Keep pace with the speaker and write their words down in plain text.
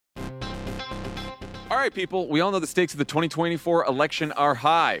All right, people, we all know the stakes of the 2024 election are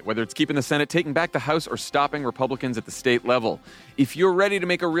high, whether it's keeping the Senate, taking back the House, or stopping Republicans at the state level. If you're ready to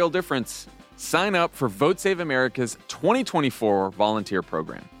make a real difference, sign up for Vote Save America's 2024 volunteer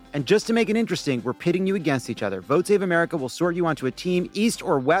program. And just to make it interesting, we're pitting you against each other. Vote Save America will sort you onto a team, East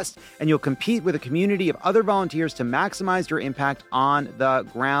or West, and you'll compete with a community of other volunteers to maximize your impact on the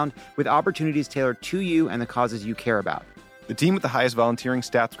ground with opportunities tailored to you and the causes you care about. The team with the highest volunteering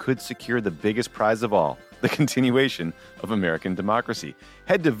stats could secure the biggest prize of all, the continuation of American democracy.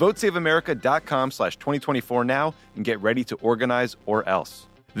 Head to votesaveamerica.com/2024 now and get ready to organize or else.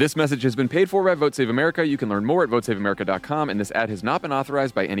 This message has been paid for by Vote Save America. You can learn more at votesaveamerica.com, and this ad has not been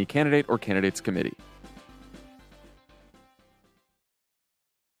authorized by any candidate or candidates committee.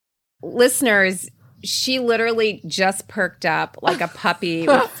 Listeners, she literally just perked up like a puppy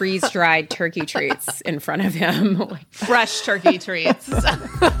with freeze-dried turkey treats in front of him. Fresh turkey treats.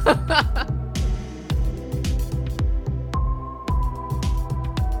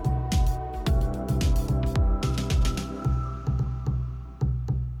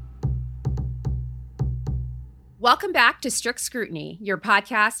 Welcome back to Strict Scrutiny, your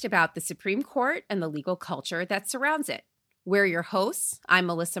podcast about the Supreme Court and the legal culture that surrounds it. We're your hosts. I'm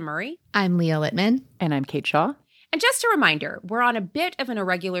Melissa Murray. I'm Leah Littman. And I'm Kate Shaw. And just a reminder, we're on a bit of an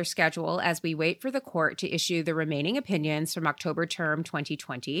irregular schedule as we wait for the court to issue the remaining opinions from October term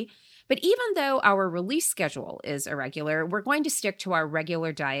 2020. But even though our release schedule is irregular, we're going to stick to our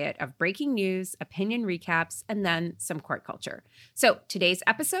regular diet of breaking news, opinion recaps, and then some court culture. So today's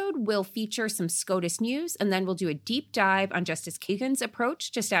episode will feature some SCOTUS news, and then we'll do a deep dive on Justice Kagan's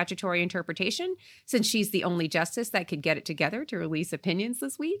approach to statutory interpretation, since she's the only justice that could get it together to release opinions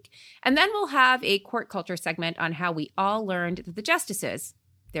this week. And then we'll have a court culture segment on how we all learned that the justices,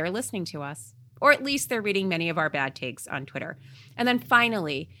 they're listening to us. Or at least they're reading many of our bad takes on Twitter. And then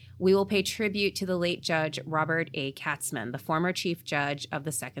finally, we will pay tribute to the late Judge Robert A. Katzmann, the former Chief Judge of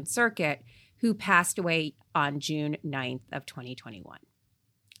the Second Circuit, who passed away on June 9th of 2021.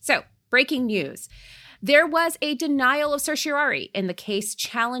 So, breaking news. There was a denial of certiorari in the case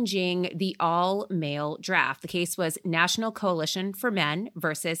challenging the all-male draft. The case was National Coalition for Men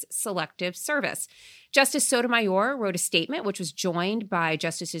versus Selective Service. Justice Sotomayor wrote a statement, which was joined by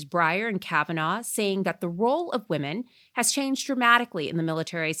Justices Breyer and Kavanaugh, saying that the role of women has changed dramatically in the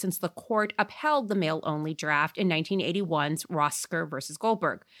military since the court upheld the male-only draft in 1981's Rosker versus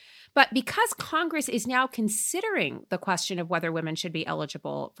Goldberg. But because Congress is now considering the question of whether women should be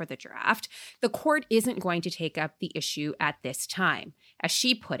eligible for the draft, the court isn't going to take up the issue at this time. As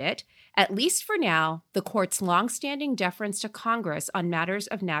she put it, at least for now, the court's longstanding deference to Congress on matters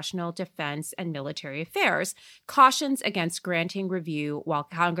of national defense and military affairs cautions against granting review while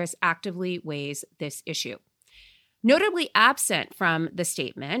Congress actively weighs this issue. Notably absent from the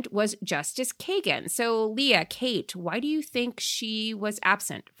statement was Justice Kagan. So, Leah, Kate, why do you think she was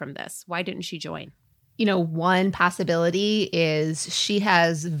absent from this? Why didn't she join? You know, one possibility is she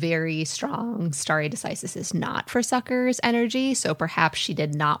has very strong stare decisis not for suckers energy, so perhaps she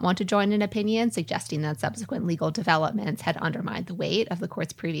did not want to join an opinion, suggesting that subsequent legal developments had undermined the weight of the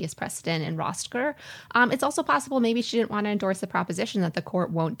court's previous precedent in Rosker. It's also possible maybe she didn't want to endorse the proposition that the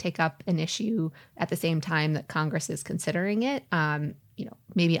court won't take up an issue at the same time that Congress is considering it.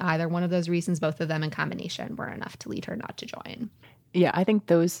 Maybe either one of those reasons, both of them in combination, were enough to lead her not to join. Yeah, I think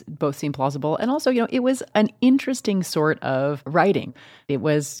those both seem plausible. And also, it was an interesting sort of writing. It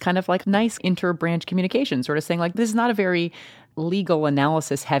was kind of like nice inter-branch communication, sort of saying like, this is not a very legal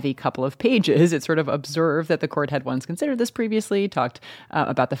analysis heavy couple of pages. It sort of observed that the court had once considered this previously, talked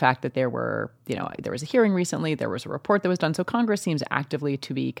about the fact that there was a hearing recently, there was a report that was done. So Congress seems actively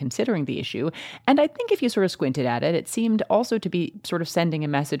to be considering the issue. And I think if you sort of squinted at it, it seemed also to be sort of sending a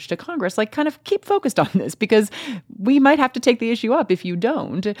message to Congress, like kind of keep focused on this because we might have to take the issue up if you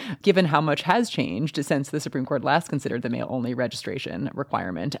don't, given how much has changed since the Supreme Court last considered the male-only registration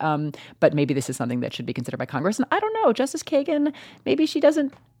requirement. But maybe this is something that should be considered by Congress. And I don't know, Justice Kagan, maybe she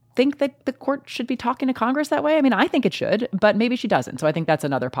doesn't think that the court should be talking to Congress that way. I mean, I think it should, but maybe she doesn't. So I think that's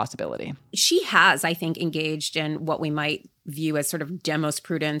another possibility. She has, I think, engaged in what we might view as sort of demos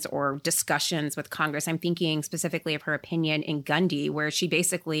prudence or discussions with Congress. I'm thinking specifically of her opinion in Gundy, where she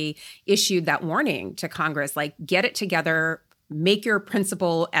basically issued that warning to Congress, like, get it together, make your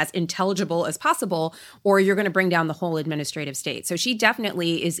principle as intelligible as possible, or you're going to bring down the whole administrative state. So she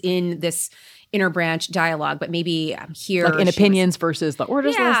definitely is in this interbranch dialogue, but maybe here... Like in opinions versus the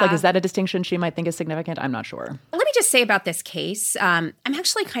orders list? Like, is that a distinction she might think is significant? I'm not sure. Let me me just say about this case, I'm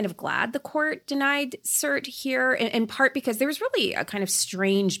actually kind of glad the court denied cert here, in part because there was really a kind of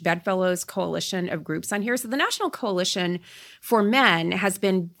strange bedfellows coalition of groups on here. So the National Coalition for Men has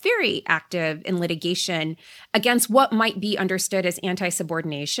been very active in litigation against what might be understood as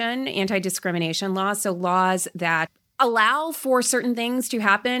anti-subordination, anti-discrimination laws, so laws that allow for certain things to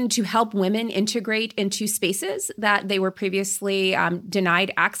happen to help women integrate into spaces that they were previously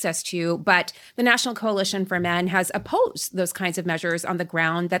denied access to. But the National Coalition for Men has opposed those kinds of measures on the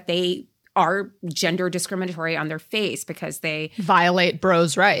ground that they are gender discriminatory on their face because they violate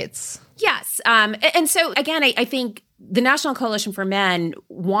bros' rights. Yes. And so, again, I think the National Coalition for Men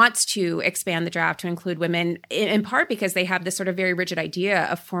wants to expand the draft to include women, in part because they have this sort of very rigid idea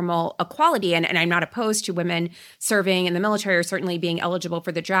of formal equality. And I'm not opposed to women serving in the military or certainly being eligible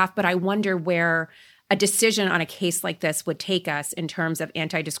for the draft, but I wonder where a decision on a case like this would take us in terms of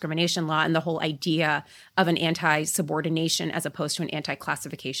anti-discrimination law and the whole idea of an anti-subordination as opposed to an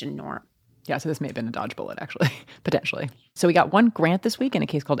anti-classification norm. Yeah, so this may have been a dodge bullet, actually, potentially. So we got one grant this week in a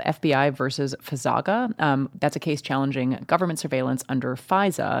case called FBI versus Fazaga. That's a case challenging government surveillance under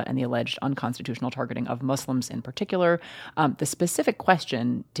FISA and the alleged unconstitutional targeting of Muslims in particular. The specific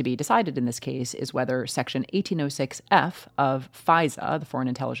question to be decided in this case is whether Section 1806F of FISA, the Foreign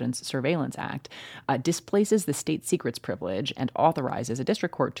Intelligence Surveillance Act, displaces the state secrets privilege and authorizes a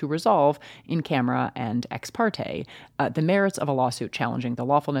district court to resolve in camera and ex parte the merits of a lawsuit challenging the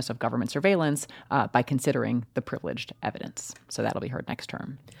lawfulness of government surveillance by considering the privileged evidence. So that'll be heard next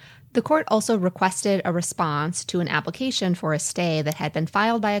term. The court also requested a response to an application for a stay that had been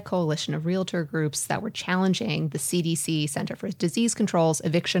filed by a coalition of realtor groups that were challenging the CDC, Center for Disease Control's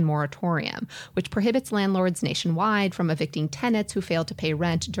eviction moratorium, which prohibits landlords nationwide from evicting tenants who failed to pay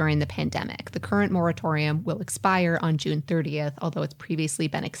rent during the pandemic. The current moratorium will expire on June 30th, although it's previously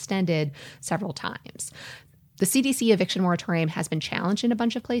been extended several times. The CDC eviction moratorium has been challenged in a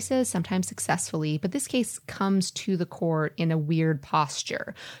bunch of places, sometimes successfully, but this case comes to the court in a weird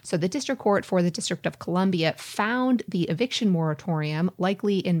posture. So the district court for the District of Columbia found the eviction moratorium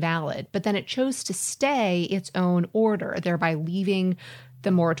likely invalid, but then it chose to stay its own order, thereby leaving the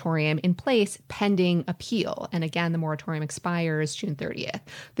moratorium in place pending appeal. And again, the moratorium expires June 30th.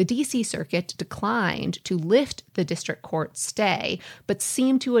 The D.C. Circuit declined to lift the district court stay, but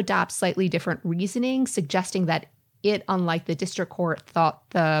seemed to adopt slightly different reasoning, suggesting that it, unlike the district court, thought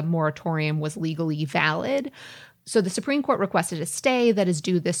the moratorium was legally valid. So the Supreme Court requested a stay that is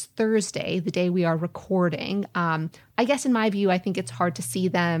due this Thursday, the day we are recording. I guess in my view, I think it's hard to see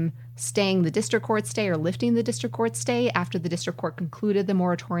them staying the district court stay or lifting the district court stay after the district court concluded the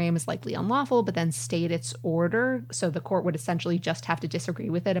moratorium is likely unlawful, but then stayed its order. So the court would essentially just have to disagree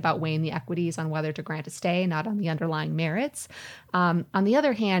with it about weighing the equities on whether to grant a stay, not on the underlying merits. On the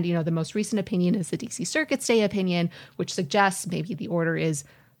other hand, the most recent opinion is the D.C. Circuit stay opinion, which suggests maybe the order is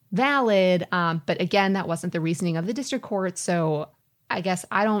valid. But again, that wasn't the reasoning of the district court. So I guess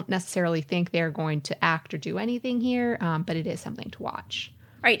I don't necessarily think they're going to act or do anything here, but it is something to watch.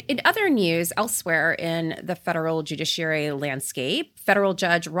 Right. In other news, elsewhere in the federal judiciary landscape, federal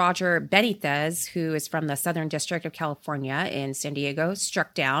judge Roger Benitez, who is from the Southern District of California in San Diego,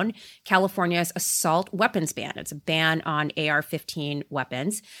 struck down California's assault weapons ban. It's a ban on AR-15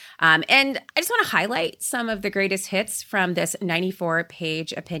 weapons. And I just want to highlight some of the greatest hits from this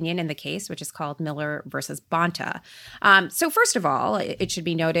 94-page opinion in the case, which is called Miller versus Bonta. So first of all, it should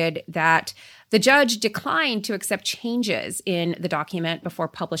be noted that the judge declined to accept changes in the document before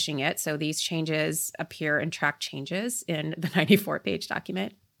publishing it. So these changes appear in track changes in the 94-page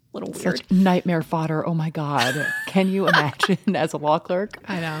document. A little weird. Such nightmare fodder. Oh my God. Can you imagine as a law clerk?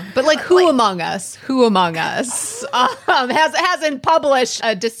 I know. But who among us hasn't published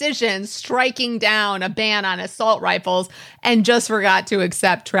a decision striking down a ban on assault rifles and just forgot to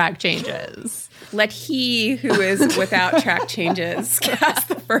accept track changes? Let he who is without track changes cast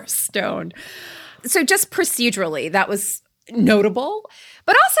the first stone. So just procedurally, that was notable.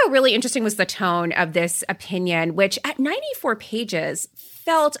 But also really interesting was the tone of this opinion, which at 94 pages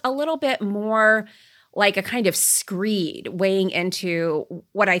felt a little bit more like a kind of screed weighing into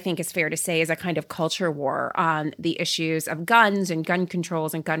what I think is fair to say is a kind of culture war on the issues of guns and gun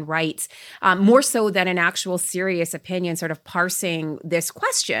controls and gun rights, more so than an actual serious opinion sort of parsing this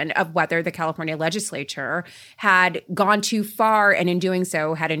question of whether the California legislature had gone too far and in doing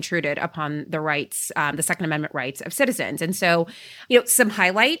so had intruded upon the rights, the Second Amendment rights of citizens. And so, some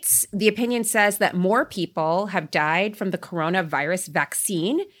highlights. The opinion says that more people have died from the coronavirus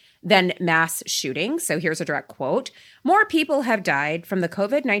vaccine than mass shootings. So here's a direct quote. More people have died from the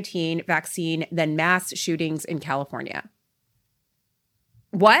COVID-19 vaccine than mass shootings in California.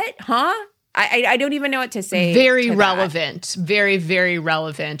 What? Huh? I don't even know what to say. Very relevant. Very, very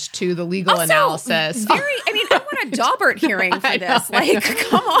relevant to the legal analysis. I mean, I want a Daubert hearing for this. Like,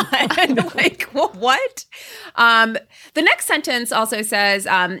 come on. Like, what? The next sentence also says,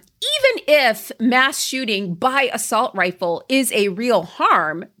 even if mass shooting by assault rifle is a real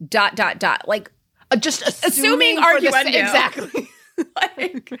harm, ... Like, just assuming arguendo. Exactly.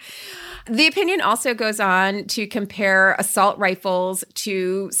 Like, the opinion also goes on to compare assault rifles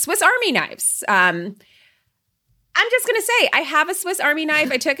to Swiss Army knives. I'm just going to say, I have a Swiss Army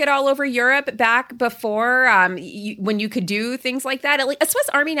knife. I took it all over Europe back before when you could do things like that. A Swiss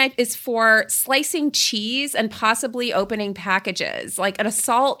Army knife is for slicing cheese and possibly opening packages. Like, an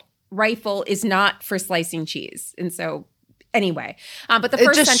assault rifle is not for slicing cheese. And so anyway, but the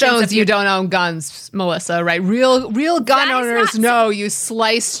first it just shows you don't own guns, Melissa, right? Real gun owners know you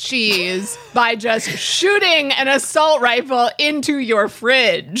slice cheese by just shooting an assault rifle into your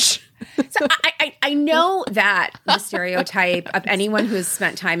fridge. So I know that the stereotype of anyone who's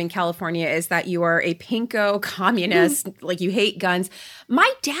spent time in California is that you are a pinko communist, like you hate guns.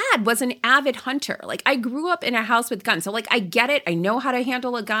 My dad was an avid hunter. Like, I grew up in a house with guns. So, like, I get it. I know how to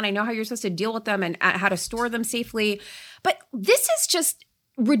handle a gun. I know how you're supposed to deal with them and how to store them safely. But this is just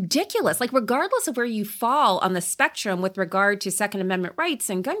ridiculous. Like, regardless of where you fall on the spectrum with regard to Second Amendment rights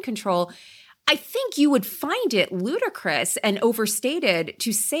and gun control, I think you would find it ludicrous and overstated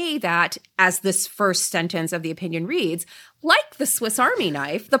to say that, as this first sentence of the opinion reads, like the Swiss Army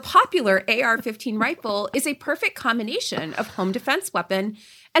knife, the popular AR-15 rifle is a perfect combination of home defense weapon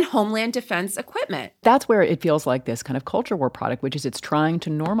and homeland defense equipment. That's where it feels like this kind of culture war product, which is it's trying to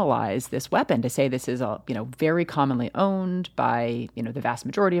normalize this weapon, to say this is very commonly owned by, the vast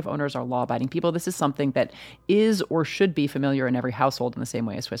majority of owners are law-abiding people. This is something that is or should be familiar in every household in the same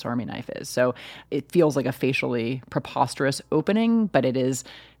way a Swiss Army knife is. So it feels like a facially preposterous opening, but it is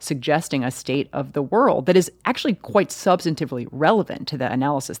suggesting a state of the world that is actually quite substantively relevant to the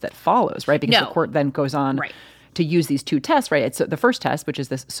analysis that follows, right? Because the court then goes on to use these two tests, right? It's the first test, which is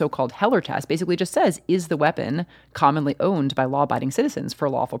this so-called Heller test, basically just says, is the weapon commonly owned by law-abiding citizens for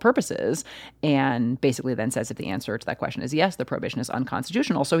lawful purposes? And basically then says if the answer to that question is yes, the prohibition is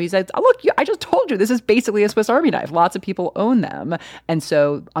unconstitutional. So he said, oh, look, I just told you this is basically a Swiss Army knife. Lots of people own them. And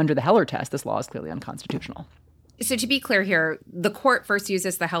so under the Heller test, this law is clearly unconstitutional. So to be clear here, the court first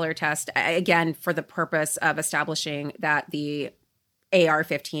uses the Heller test, again, for the purpose of establishing that the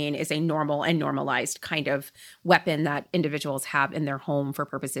AR-15 is a normal and normalized kind of weapon that individuals have in their home for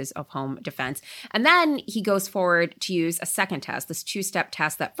purposes of home defense. And then he goes forward to use a second test, this two-step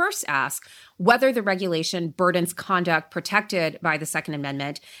test that first asks whether the regulation burdens conduct protected by the Second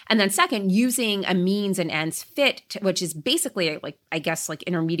Amendment. And then second, using a means and ends fit, which is basically like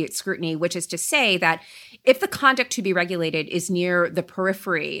intermediate scrutiny, which is to say that if the conduct to be regulated is near the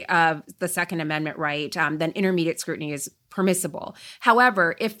periphery of the Second Amendment right, then intermediate scrutiny is permissible.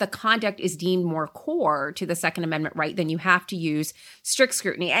 However, if the conduct is deemed more core to the Second Amendment right, then you have to use strict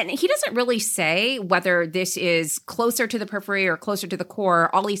scrutiny. And he doesn't really say whether this is closer to the periphery or closer to the core.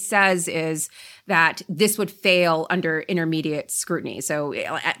 All he says is that this would fail under intermediate scrutiny. So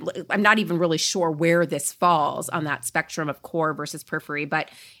I'm not even really sure where this falls on that spectrum of core versus periphery, but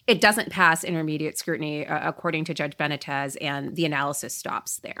it doesn't pass intermediate scrutiny according to Judge Benitez, and the analysis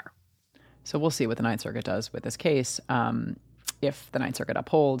stops there. So we'll see what the Ninth Circuit does with this case. If the Ninth Circuit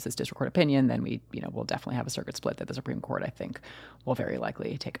upholds this district court opinion, then we'll definitely have a circuit split that the Supreme Court, I think, will very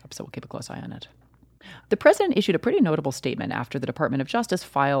likely take up. So we'll keep a close eye on it. The president issued a pretty notable statement after the Department of Justice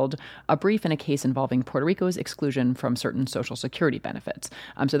filed a brief in a case involving Puerto Rico's exclusion from certain Social Security benefits.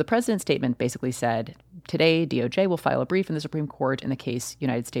 So the president's statement basically said, today, DOJ will file a brief in the Supreme Court in the case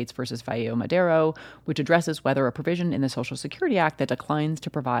United States versus Valle Madero, which addresses whether a provision in the Social Security Act that declines to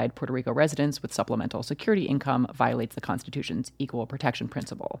provide Puerto Rico residents with supplemental security income violates the Constitution's equal protection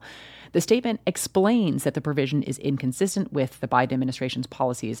principle. The statement explains that the provision is inconsistent with the Biden administration's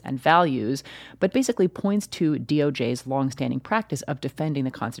policies and values, but basically points to DOJ's longstanding practice of defending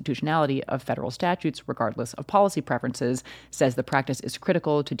the constitutionality of federal statutes regardless of policy preferences, says the practice is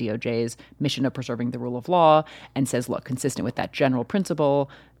critical to DOJ's mission of preserving the rule of law, and says, look, consistent with that general principle,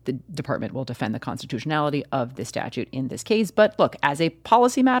 the department will defend the constitutionality of this statute in this case. But look, as a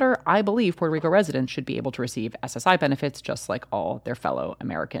policy matter, I believe Puerto Rico residents should be able to receive SSI benefits just like all their fellow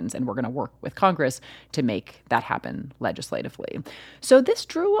Americans. And we're going to work with Congress to make that happen legislatively. So this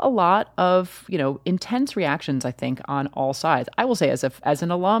drew a lot of, intense reactions, I think, on all sides. I will say, as an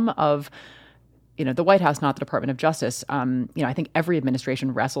alum of the White House, not the Department of Justice, I think every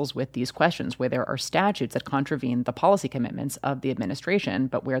administration wrestles with these questions where there are statutes that contravene the policy commitments of the administration,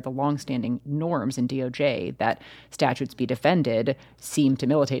 but where the longstanding norms in DOJ that statutes be defended seem to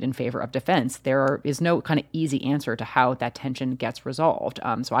militate in favor of defense. There is no kind of easy answer to how that tension gets resolved.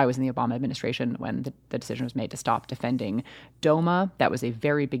 So I was in the Obama administration when the decision was made to stop defending DOMA. That was a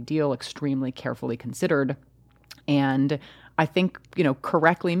very big deal, extremely carefully considered. And I think,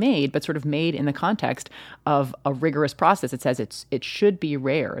 correctly made, but sort of made in the context of a rigorous process. It says it should be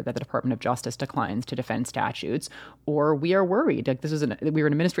rare that the Department of Justice declines to defend statutes, or we are worried. Like we were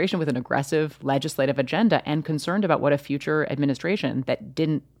an administration with an aggressive legislative agenda and concerned about what a future administration that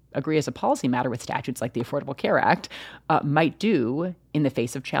didn't agree as a policy matter with statutes like the Affordable Care Act might do in the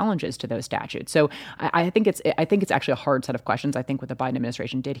face of challenges to those statutes. So I think it's actually a hard set of questions. I think what the Biden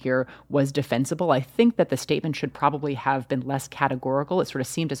administration did here was defensible. I think that the statement should probably have been less categorical. It sort of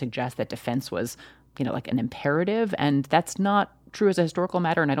seemed to suggest that defense was, like an imperative, and that's not true as a historical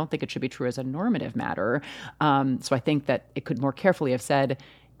matter, and I don't think it should be true as a normative matter. So I think that it could more carefully have said,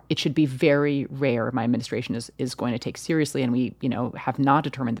 it should be very rare my administration is going to take seriously, and we, have not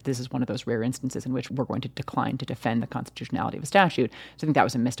determined that this is one of those rare instances in which we're going to decline to defend the constitutionality of a statute. So I think that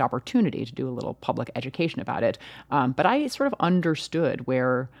was a missed opportunity to do a little public education about it. But I sort of understood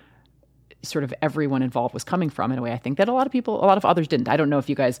where sort of everyone involved was coming from in a way I think that a lot of others didn't. I don't know if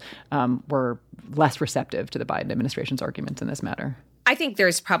you guys were less receptive to the Biden administration's arguments in this matter. I think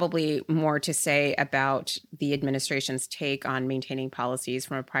there's probably more to say about the administration's take on maintaining policies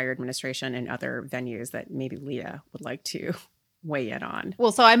from a prior administration and other venues that maybe Leah would like to weigh in on.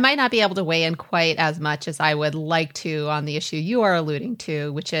 Well, so I might not be able to weigh in quite as much as I would like to on the issue you are alluding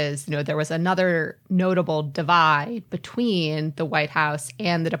to, which is, there was another notable divide between the White House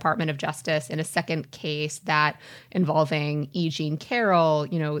and the Department of Justice in a second case that involving E. Jean Carroll,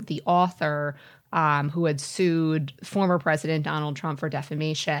 the author who had sued former President Donald Trump for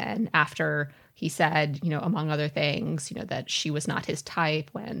defamation after he said, among other things, that she was not his type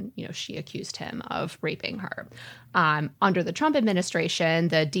when, she accused him of raping her. Under the Trump administration,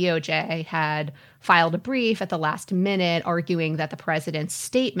 the DOJ had filed a brief at the last minute arguing that the president's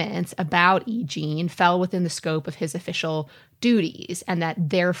statements about E. Jean fell within the scope of his official duties, and that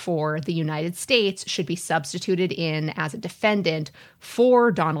therefore the United States should be substituted in as a defendant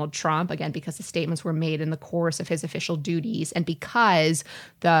for Donald Trump, again, because the statements were made in the course of his official duties, and because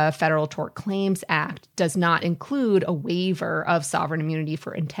the Federal Tort Claims Act does not include a waiver of sovereign immunity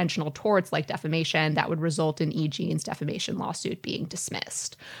for intentional torts like defamation that would result in E. Jean's defamation lawsuit being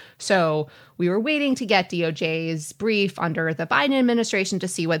dismissed. So we were waiting to get DOJ's brief under the Biden administration to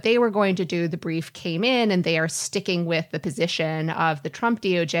see what they were going to do. The brief came in, and they are sticking with the position of the Trump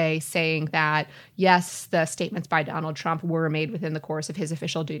DOJ, saying that, yes, the statements by Donald Trump were made within the course of his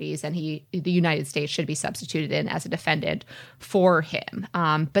official duties, and the United States should be substituted in as a defendant for him.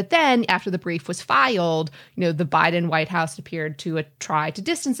 But then after the brief was filed, the Biden White House appeared to try to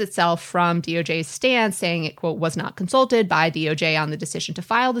distance itself from DOJ's stance, saying it, quote, was not consulted by DOJ on the decision to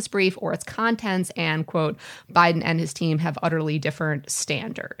file this brief or its contents, and, quote, Biden and his team have utterly different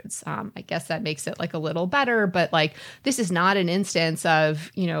standards. I guess that makes it a little better, but this is not an instance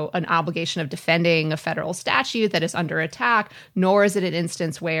of, an obligation of defending a federal statute that is under attack, nor is it an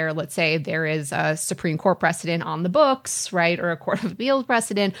instance where, let's say, there is a Supreme Court precedent on the books, right, or a Court of Appeals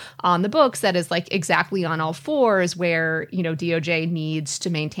precedent on the books that is exactly on all fours, where, DOJ needs to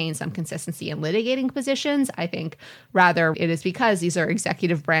maintain some consistency in litigating positions. I think rather it is because these are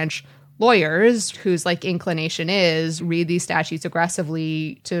executive branch lawyers whose inclination is read these statutes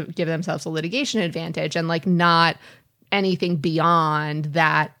aggressively to give themselves a litigation advantage, and not anything beyond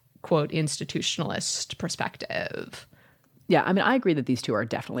that, quote, institutionalist perspective. Yeah, I mean, I agree that these two are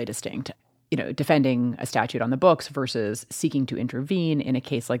definitely distinct. Defending a statute on the books versus seeking to intervene in a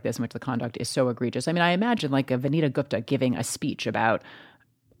case like this in which the conduct is so egregious. I mean, I imagine a Vanita Gupta giving a speech about,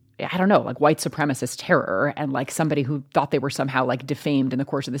 I don't know, white supremacist terror, and somebody who thought they were somehow defamed in the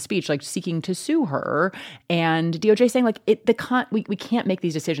course of the speech, seeking to sue her, and DOJ saying we can't make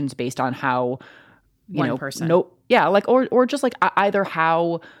these decisions based on how one person. Or just either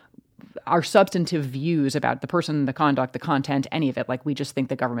how our substantive views about the person, the conduct, the content, any of it, we just think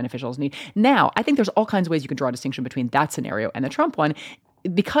the government officials need. Now, I think there's all kinds of ways you can draw a distinction between that scenario and the Trump one.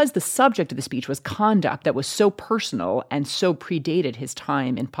 Because the subject of the speech was conduct that was so personal and so predated his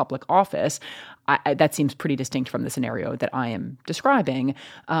time in public office, that seems pretty distinct from the scenario that I am describing.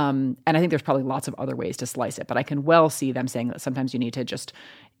 And I think there's probably lots of other ways to slice it. But I can well see them saying that sometimes you need to just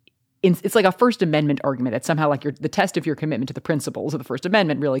it's like a First Amendment argument that somehow like the test of your commitment to the principles of the First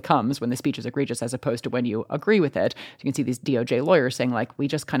Amendment really comes when the speech is egregious as opposed to when you agree with it. So you can see these DOJ lawyers saying like, we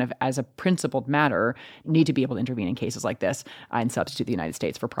just kind of as a principled matter need to be able to intervene in cases like this and substitute the United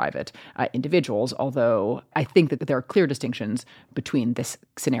States for private individuals. Although I think that there are clear distinctions between this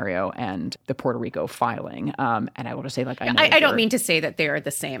scenario and the Puerto Rico filing. And I will just say like, I don't mean to say that they are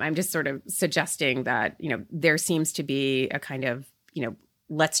the same. I'm just sort of suggesting that, there seems to be a kind of,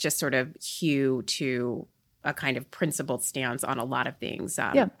 let's just sort of hew to a kind of principled stance on a lot of things.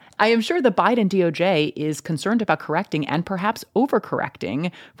 Yeah, I am sure the Biden DOJ is concerned about correcting and perhaps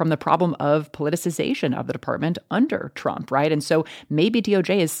overcorrecting from the problem of politicization of the department under Trump, right? And so maybe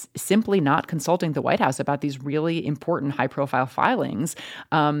DOJ is simply not consulting the White House about these really important high-profile filings,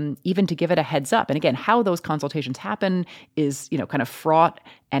 even to give it a heads up. And again, how those consultations happen is, kind of fraught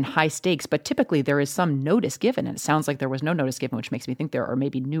and high stakes, but typically there is some notice given, and it sounds like there was no notice given, which makes me think there are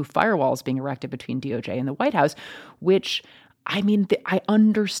maybe new firewalls being erected between DOJ and the White House, which, I mean, I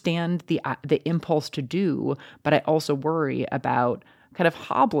understand the impulse to do, but I also worry about kind of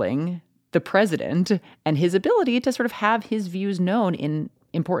hobbling the president and his ability to sort of have his views known in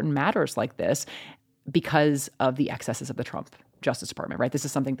important matters like this because of the excesses of the Trump Justice Department, right? This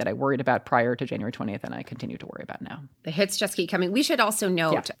is something that I worried about prior to January 20th, and I continue to worry about now. The hits just keep coming. We should also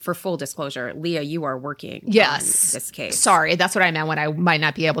note, for full disclosure, Leah, you are working on this case. Sorry, that's what I meant when I might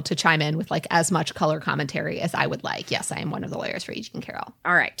not be able to chime in with like as much color commentary as I would like. Yes, I am one of the lawyers for Eugene Carroll.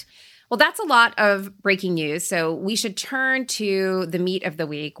 All right. Well, that's a lot of breaking news. So we should turn to the meat of the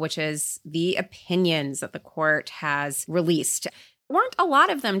week, which is the opinions that the court has released. Weren't a lot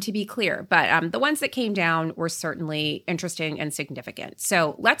of them, to be clear, but the ones that came down were certainly interesting and significant.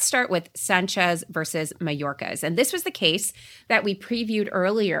 So let's start with Sanchez versus Mayorkas. And this was the case that we previewed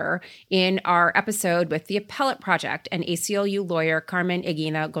earlier in our episode with the Appellate Project and ACLU lawyer Carmen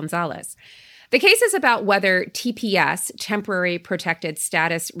Egina Gonzalez. The case is about whether TPS, temporary protected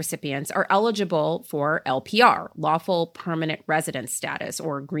status recipients, are eligible for LPR, lawful permanent residence status,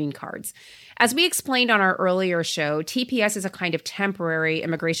 or green cards. As we explained on our earlier show, TPS is a kind of temporary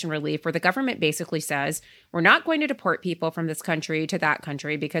immigration relief where the government basically says, we're not going to deport people from this country to that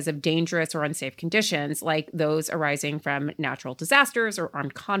country because of dangerous or unsafe conditions like those arising from natural disasters or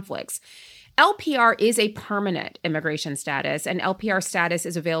armed conflicts. LPR is a permanent immigration status, and LPR status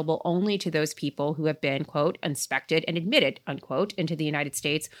is available only to those people who have been, quote, inspected and admitted, unquote, into the United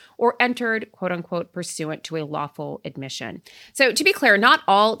States or entered, quote, unquote, pursuant to a lawful admission. So to be clear, not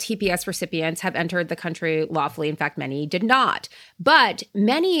all TPS recipients have entered the country lawfully. In fact, many did not. But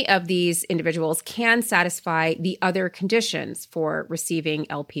many of these individuals can satisfy the other conditions for receiving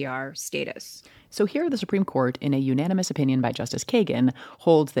LPR status. So here, the Supreme Court, in a unanimous opinion by Justice Kagan,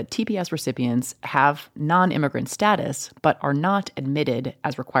 holds that TPS recipients have non-immigrant status, but are not admitted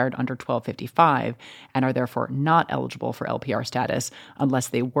as required under 1255, and are therefore not eligible for LPR status unless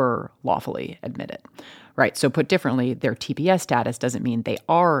they were lawfully admitted. Right. So put differently, their TPS status doesn't mean they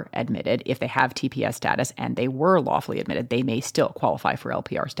are admitted. If they have TPS status and they were lawfully admitted, they may still qualify for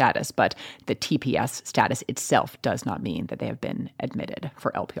LPR status. But the TPS status itself does not mean that they have been admitted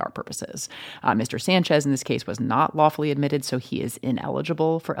for LPR purposes. Mr. Sanchez, in this case, was not lawfully admitted, so he is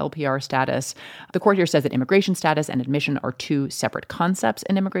ineligible for LPR status. The court here says that immigration status and admission are two separate concepts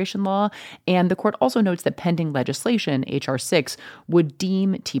in immigration law. And the court also notes that pending legislation, H.R. 6, would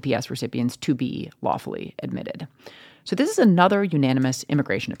deem TPS recipients to be lawfully admitted. So this is another unanimous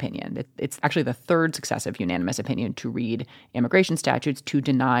immigration opinion. It's actually the third successive unanimous opinion to read immigration statutes to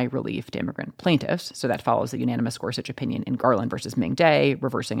deny relief to immigrant plaintiffs. So that follows the unanimous Gorsuch opinion in Garland versus Ming Day,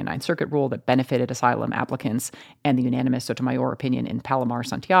 reversing a Ninth Circuit rule that benefited asylum applicants, and the unanimous Sotomayor opinion in Palomar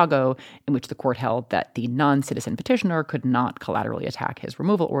Santiago, in which the court held that the non-citizen petitioner could not collaterally attack his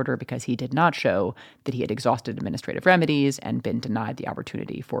removal order because he did not show that he had exhausted administrative remedies and been denied the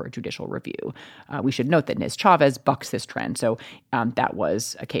opportunity for judicial review. We should note that Ms. Chavez bucks this trend. So that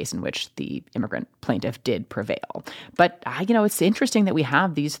was a case in which the immigrant plaintiff did prevail. But, it's interesting that we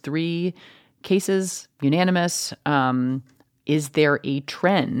have these three cases unanimous. Is there a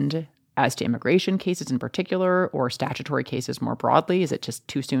trend as to immigration cases in particular or statutory cases more broadly? Is it just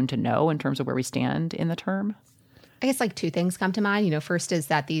too soon to know in terms of where we stand in the term? I guess like two things come to mind. First is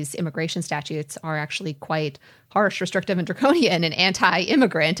that these immigration statutes are actually quite harsh, restrictive, and draconian and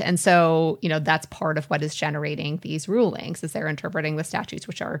anti-immigrant. And so, that's part of what is generating these rulings is they're interpreting the statutes,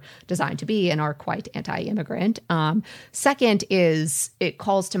 which are designed to be and are quite anti-immigrant. Second is it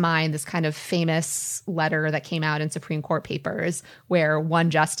calls to mind this kind of famous letter that came out in Supreme Court papers where one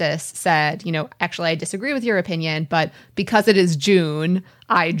justice said, actually, I disagree with your opinion, but because it is June,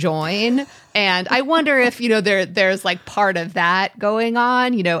 I join. And I wonder if, there's like part of that going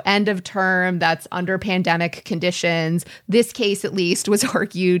on, end of term, that's under pandemic conditions. This case, at least, was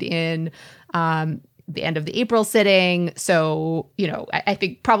argued in the end of the April sitting. So, I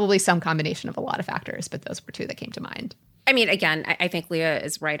think probably some combination of a lot of factors, but those were two that came to mind. I mean, again, I think Leah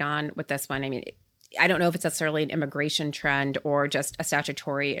is right on with this one. I mean, I don't know if it's necessarily an immigration trend or just a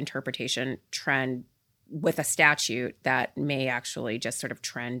statutory interpretation trend with a statute that may actually just sort of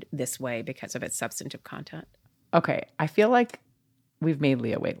trend this way because of its substantive content. Okay, I feel like we've made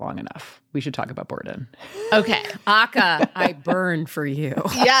Leah wait long enough. We should talk about Borden. Okay. Aka, I burn for you.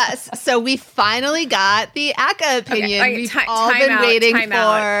 Yes. So we finally got the Aka opinion. Okay, we've all been waiting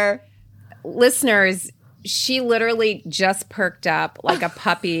for. Listeners, she literally just perked up like a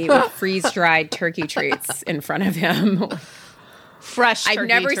puppy with freeze-dried turkey treats in front of him. Fresh turkey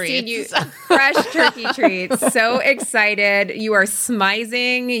treats. I've never seen you fresh turkey treats. So excited. You are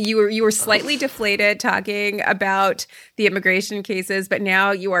smizing. You were slightly deflated talking about the immigration cases, but now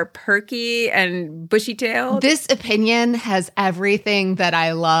you are perky and bushy-tailed. This opinion has everything that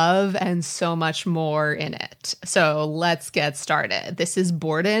I love and so much more in it. So let's get started. This is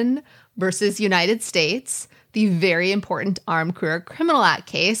Borden versus United States, the very important Armed Career Criminal Act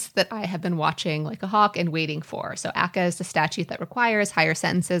case that I have been watching like a hawk and waiting for. So ACCA is the statute that requires higher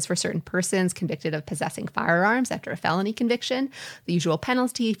sentences for certain persons convicted of possessing firearms after a felony conviction. The usual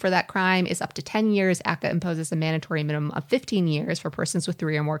penalty for that crime is up to 10 years. ACCA imposes a mandatory minimum of 15 years for persons with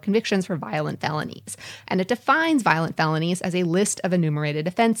 3 or more convictions for violent felonies. And it defines violent felonies as a list of enumerated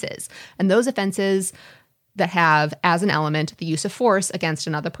offenses. And those offenses that have as an element the use of force against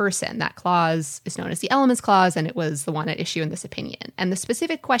another person. That clause is known as the Elements Clause, and it was the one at issue in this opinion. And the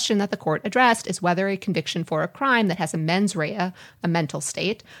specific question that the court addressed is whether a conviction for a crime that has a mens rea, a mental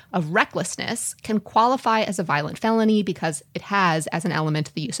state, of recklessness can qualify as a violent felony because it has as an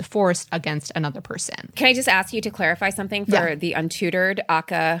element the use of force against another person. Can I just ask you to clarify something for the untutored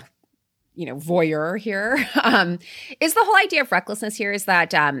ACCA voyeur here? Is the whole idea of recklessness here is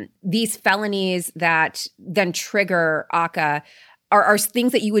that these felonies that then trigger ACCA are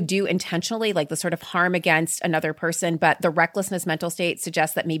things that you would do intentionally, like the sort of harm against another person, but the recklessness mental state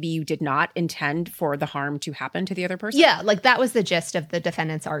suggests that maybe you did not intend for the harm to happen to the other person? Yeah, like that was the gist of the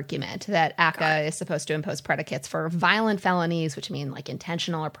defendant's argument, that ACCA is supposed to impose predicates for violent felonies, which mean like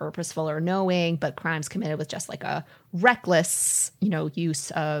intentional or purposeful or knowing, but crimes committed with just like a reckless,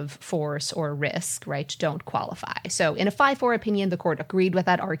 use of force or risk, right, don't qualify. So in a 5-4 opinion, the court agreed with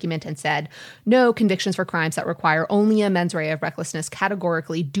that argument and said, no, convictions for crimes that require only a mens rea of recklessness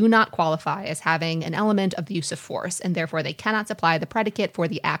categorically do not qualify as having an element of the use of force, and therefore they cannot supply the predicate for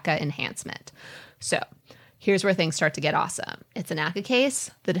the ACCA enhancement. So here's where things start to get awesome. It's an ACCA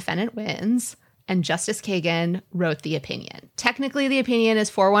case, the defendant wins, and Justice Kagan wrote the opinion. Technically, the opinion is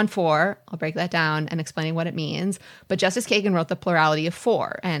 414. I'll break that down and explaining what it means. But Justice Kagan wrote the plurality of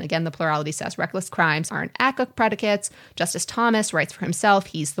 4. And again, the plurality says reckless crimes aren't ACCA predicates. Justice Thomas writes for himself,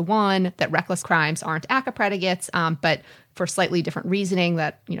 he's the one, that reckless crimes aren't ACCA predicates, but for slightly different reasoning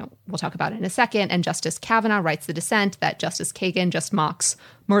that, we'll talk about in a second. And Justice Kavanaugh writes the dissent that Justice Kagan just mocks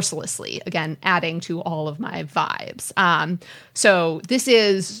mercilessly, again, adding to all of my vibes. So this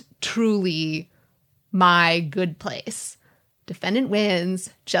is truly my good place. Defendant wins.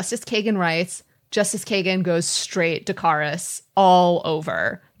 Justice Kagan writes. Justice Kagan goes straight to chorus all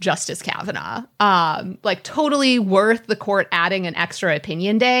over Justice Kavanaugh. Like totally worth the court adding an extra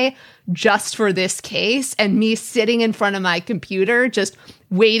opinion day just for this case, and me sitting in front of my computer just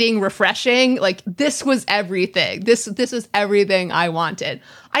waiting, refreshing. Like this was everything. This was everything I wanted.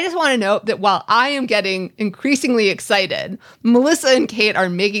 I just want to note that while I am getting increasingly excited, Melissa and Kate are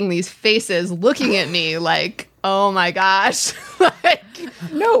making these faces looking at me like, oh my gosh.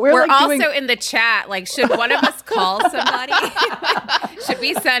 No, we're like also in the chat. Like, should one of us call somebody? Should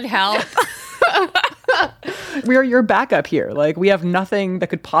we send help? We're your backup here. Like, we have nothing that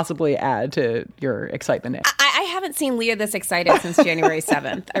could possibly add to your excitement. I haven't seen Leah this excited since January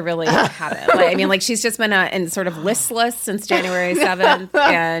 7th. I really haven't. She's just been sort of listless since January 7th.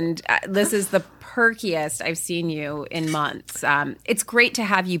 And this is the perkiest I've seen you in months. It's great to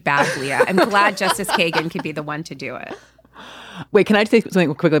have you back, Leah. I'm glad Justice Kagan could be the one to do it. Wait, can I just say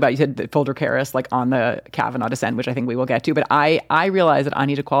something quickly about, you said that Folger Karras, like on the Kavanaugh dissent, which I think we will get to, but I realize that I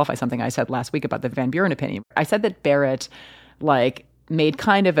need to qualify something I said last week about the Van Buren opinion. I said that Barrett, made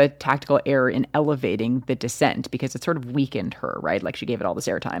kind of a tactical error in elevating the dissent because it sort of weakened her, right? Like she gave it all this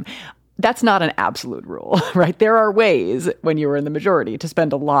airtime. That's not an absolute rule, right? There are ways when you were in the majority to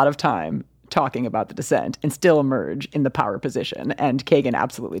spend a lot of time talking about the dissent and still emerge in the power position. And Kagan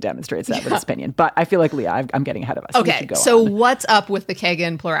absolutely demonstrates that with his opinion. But I feel like, Leah, I'm getting ahead of us. Okay, so what's up with the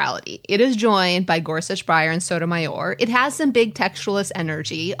Kagan plurality? It is joined by Gorsuch, Breyer, and Sotomayor. It has some big textualist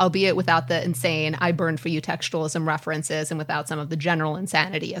energy, albeit without the insane I burned for you textualism references and without some of the general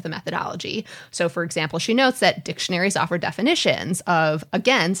insanity of the methodology. So, for example, she notes that dictionaries offer definitions of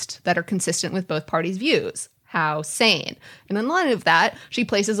against that are consistent with both parties' views. How sane. And in light of that, she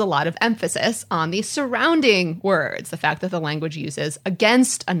places a lot of emphasis on the surrounding words, the fact that the language uses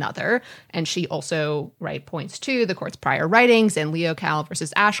against another. And she also points to the court's prior writings in Leocal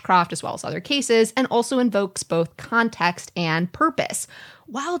versus Ashcroft, as well as other cases, and also invokes both context and purpose,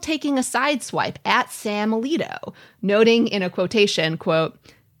 while taking a sideswipe at Sam Alito, noting in a quotation, quote,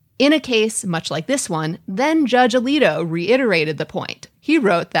 "In a case much like this one, then Judge Alito reiterated the point. He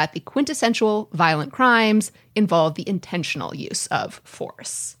wrote that the quintessential violent crimes involve the intentional use of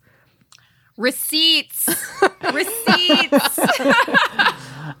force." Receipts. Receipts.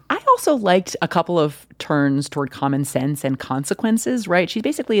 I also liked a couple of turns toward common sense and consequences, right? She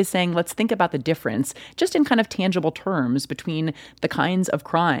basically is saying, let's think about the difference just in kind of tangible terms between the kinds of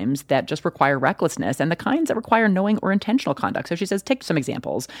crimes that just require recklessness and the kinds that require knowing or intentional conduct. So she says, take some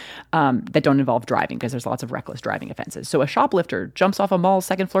examples that don't involve driving, because there's lots of reckless driving offenses. So a shoplifter jumps off a mall's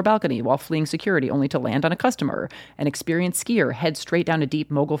second floor balcony while fleeing security only to land on a customer. An experienced skier heads straight down a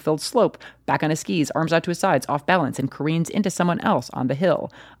deep mogul-filled slope, back on his skis, arms out to his sides, off balance, and careens into someone else on the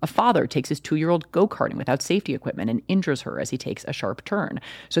hill. A father takes his 2-year-old go-karting without safety equipment and injures her as he takes a sharp turn.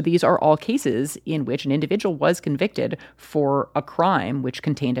 So these are all cases in which an individual was convicted for a crime which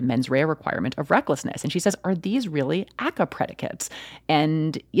contained a mens rea requirement of recklessness. And she says, are these really ACCA predicates?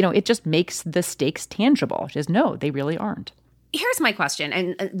 And, it just makes the stakes tangible. She says, no, they really aren't. Here's my question,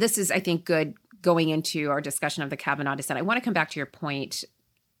 and this is, I think, good going into our discussion of the Kavanaugh dissent. I want to come back to your point,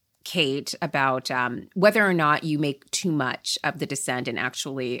 Kate, about whether or not you make too much of the dissent and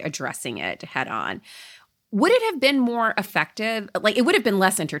actually addressing it head on. Would it have been more effective? It would have been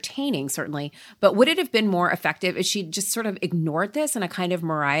less entertaining, certainly, but would it have been more effective if she just sort of ignored this in a kind of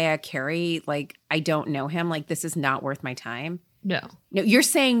Mariah Carey, I don't know him, this is not worth my time? No. No, you're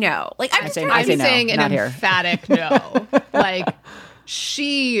saying no. I'm saying an emphatic no.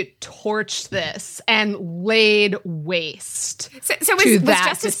 She torched this and laid waste. So was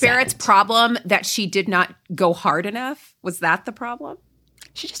Justice Barrett's problem that she did not go hard enough? Was that the problem?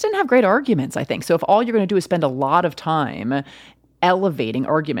 She just didn't have great arguments, I think. So if all you're going to do is spend a lot of time elevating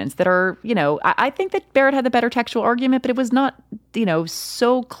arguments that are, I think that Barrett had the better textual argument, but it was not,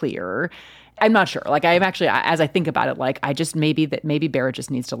 so clear. I'm not sure. I'm actually, as I think about it, I just maybe Barrett just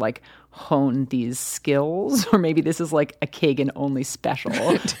needs to hone these skills, or maybe this is a Kagan only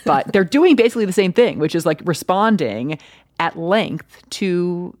special. But they're doing basically the same thing, which is responding at length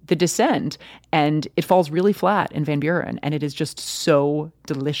to the dissent, and it falls really flat in Van Buren, and it is just so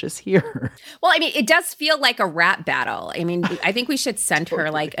delicious here. Well, it does feel like a rap battle. I think we should send her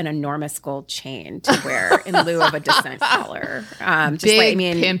an enormous gold chain to wear in lieu of a dissent collar. Big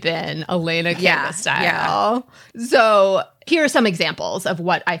pimpin', Elena Kagan style. Yeah. So here are some examples of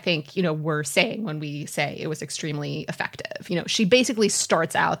what I think, we're saying when we say it was extremely effective. She basically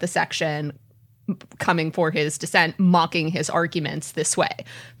starts out the section coming for his dissent, mocking his arguments this way.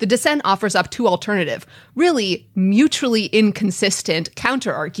 The dissent offers up two alternative, really mutually inconsistent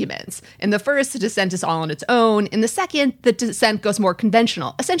counter-arguments. In the first, the dissent is all on its own. In the second, the dissent goes more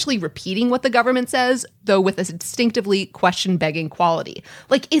conventional, essentially repeating what the government says, though with a distinctively question-begging quality.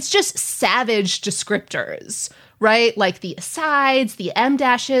 It's just savage descriptors, right? The asides, the em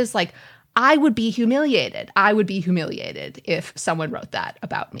dashes, I would be humiliated. I would be humiliated if someone wrote that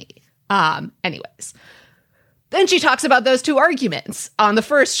about me. Anyways, then she talks about those two arguments. On the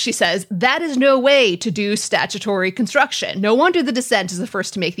first, she says, that is no way to do statutory construction. No wonder the dissent is the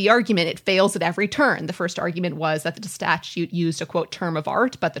first to make the argument. It fails at every turn. The first argument was that the statute used a, quote, term of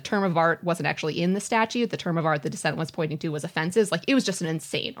art, but the term of art wasn't actually in the statute. The term of art the dissent was pointing to was offenses. It was just an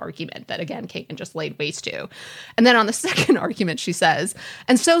insane argument that, again, Kagan just laid waste to. And then on the second argument, she says,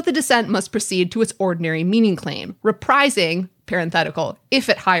 and so the dissent must proceed to its ordinary meaning claim, reprising, parenthetical, if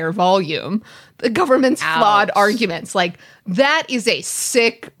at higher volume, the government's flawed arguments. That is a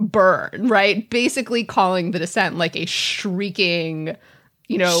sick burn, right? Basically calling the dissent a shrieking,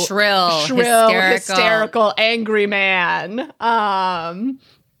 shrill, hysterical, angry man.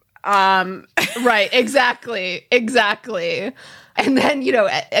 Right, exactly. And then,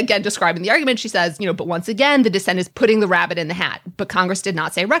 again, describing the argument, she says, but once again, the dissent is putting the rabbit in the hat. But Congress did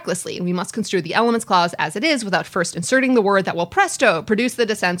not say recklessly, and we must construe the elements clause as it is without first inserting the word that will presto produce the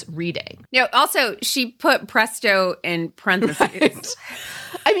dissent's reading. Also, she put presto in parentheses. Right.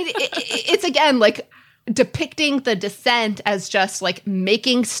 I mean, it's again like depicting the dissent as just like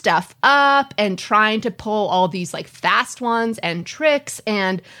making stuff up and trying to pull all these like fast ones and tricks.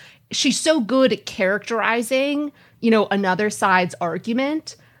 And she's so good at characterizing, another side's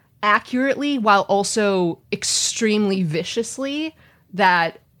argument accurately while also extremely viciously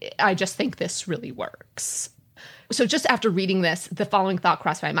that I just think this really works. So just after reading this, the following thought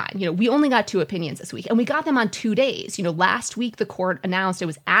crossed my mind. We only got 2 opinions this week, and we got them on 2 days. Last week the court announced it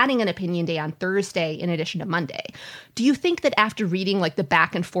was adding an opinion day on Thursday in addition to Monday. Do you think that after reading like the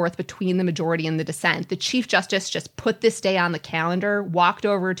back and forth between the majority and the dissent, the Chief Justice just put this day on the calendar, walked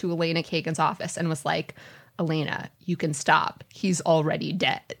over to Elena Kagan's office and was like, Elena, you can stop. He's already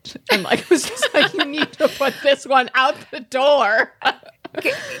dead. And like was just like, you need to put this one out the door.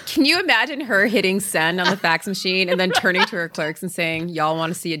 Can you imagine her hitting send on the fax machine and then turning to her clerks and saying, y'all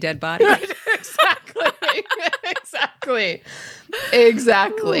want to see a dead body?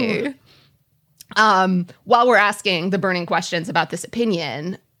 Exactly. While we're asking the burning questions about this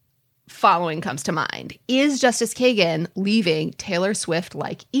opinion, following comes to mind. Is Justice Kagan leaving Taylor Swift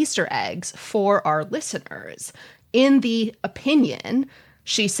like Easter eggs for our listeners? In the opinion,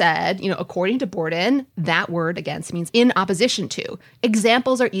 she said, according to Borden, that word against means in opposition to.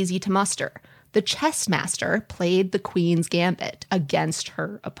 Examples are easy to muster. The chess master played the Queen's Gambit against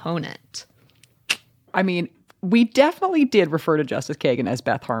her opponent. I mean, we definitely did refer to Justice Kagan as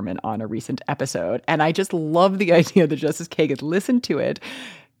Beth Harmon on a recent episode. And I just love the idea that Justice Kagan listened to it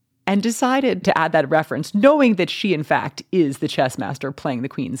and decided to add that reference, knowing that she, in fact, is the chess master playing the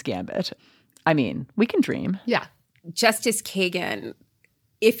Queen's Gambit. I mean, we can dream. Yeah. Justice Kagan,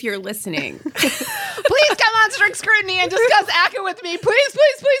 if you're listening, please come on Strict Scrutiny and discuss ACCA with me. Please.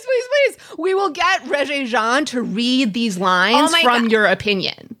 We will get Regé-Jean to read these lines from your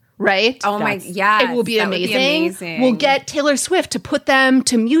opinion, right? Oh my, yes. It will be amazing. We'll get Taylor Swift to put them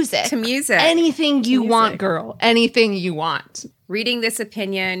to music. Anything you want, girl. Anything you want. Reading this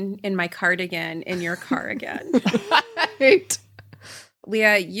opinion in my cardigan in your car again. Right.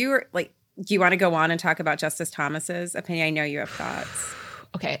 Leah, do you want to go on and talk about Justice Thomas's opinion? I know you have thoughts.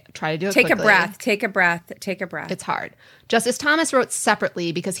 Okay, try to do it quickly. Take a breath. It's hard. Justice Thomas wrote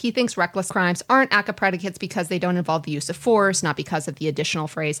separately because he thinks reckless crimes aren't ACCA predicates because they don't involve the use of force, not because of the additional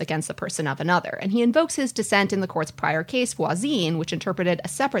phrase against the person of another. And he invokes his dissent in the court's prior case, Voisin, which interpreted a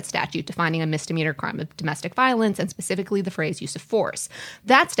separate statute defining a misdemeanor crime of domestic violence and specifically the phrase use of force.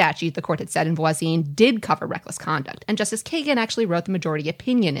 That statute, the court had said in Voisin, did cover reckless conduct. And Justice Kagan actually wrote the majority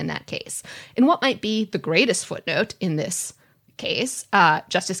opinion in that case. In what might be the greatest footnote in this case,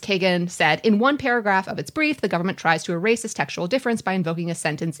 Justice Kagan said, in one paragraph of its brief, the government tries to erase this textual difference by invoking a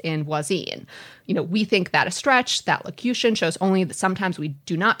sentence in Voisin. We think that a stretch, that locution shows only that sometimes we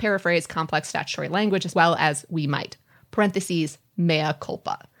do not paraphrase complex statutory language as well as we might. Parentheses, mea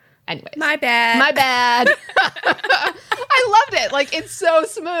culpa. Anyways. My bad. I loved it. Like, it's so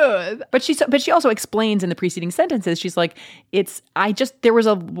smooth. But she also explains in the preceding sentences, she's like, there was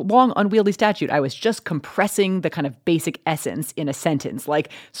a long, unwieldy statute. I was just compressing the kind of basic essence in a sentence, like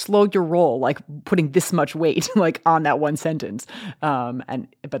slow your roll, like putting this much weight, like on that one sentence.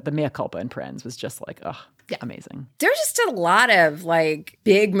 But the mea culpa in parens was just like, yeah, amazing. There's just a lot of like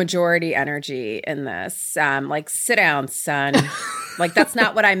big majority energy in this. Like, sit down, son. Like, that's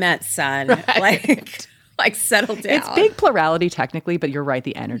not what I meant, son. Right. Like, settle down. It's big plurality technically, but you're right.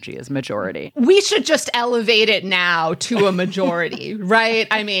 The energy is majority. We should just elevate it now to a majority, right?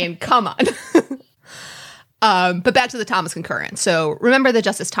 I mean, come on. But back to the Thomas concurrence. So remember that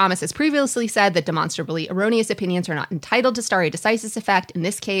Justice Thomas has previously said that demonstrably erroneous opinions are not entitled to stare decisis effect. In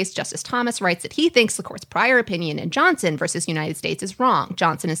this case, Justice Thomas writes that he thinks the court's prior opinion in Johnson versus United States is wrong.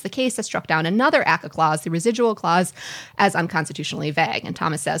 Johnson is the case that struck down another ACCA clause, the residual clause, as unconstitutionally vague. And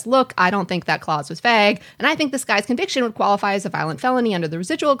Thomas says, look, I don't think that clause was vague, and I think this guy's conviction would qualify as a violent felony under the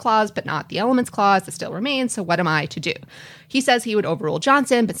residual clause, but not the elements clause that still remains, so what am I to do? He says he would overrule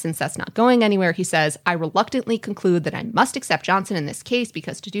Johnson, but since that's not going anywhere, he says, I reluctantly conclude that I must accept Johnson in this case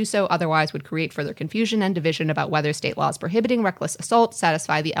because to do so otherwise would create further confusion and division about whether state laws prohibiting reckless assault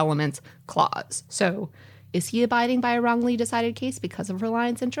satisfy the elements clause. So is he abiding by a wrongly decided case because of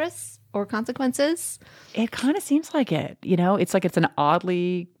reliance interests or consequences? It kind of seems like it. It's like it's an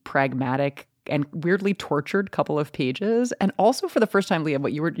oddly pragmatic and weirdly tortured couple of pages. And also for the first time, Leah,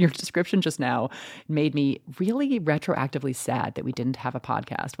 your description just now made me really retroactively sad that we didn't have a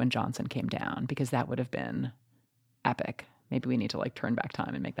podcast when Johnson came down, because that would have been epic. Maybe we need to turn back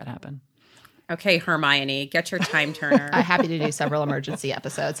time and make that happen. Okay, Hermione, get your time turner. I'm happy to do several emergency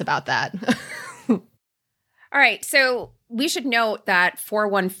episodes about that. All right, so we should note that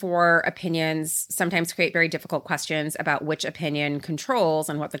 414 opinions sometimes create very difficult questions about which opinion controls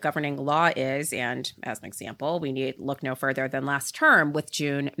and what the governing law is. And as an example, we need look no further than last term with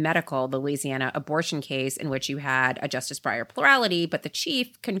June Medical, the Louisiana abortion case in which you had a Justice Breyer plurality, but the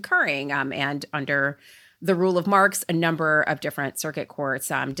chief concurring. And under the rule of Marx, a number of different circuit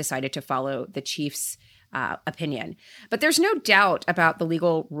courts decided to follow the chief's opinion. But there's no doubt about the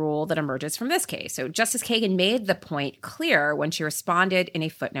legal rule that emerges from this case. So Justice Kagan made the point clear when she responded in a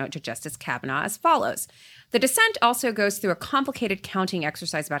footnote to Justice Kavanaugh as follows. The dissent also goes through a complicated counting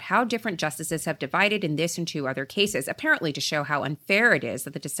exercise about how different justices have divided in this and two other cases, apparently to show how unfair it is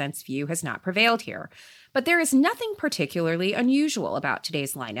that the dissent's view has not prevailed here. But there is nothing particularly unusual about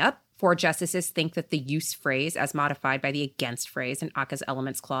today's lineup. 4 justices think that the use phrase, as modified by the against phrase in ACCA's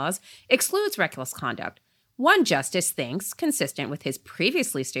Elements Clause, excludes reckless conduct. One justice thinks, consistent with his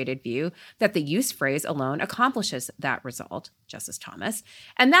previously stated view, that the use phrase alone accomplishes that result, Justice Thomas,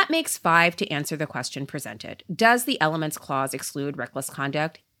 and that makes 5 to answer the question presented. Does the Elements Clause exclude reckless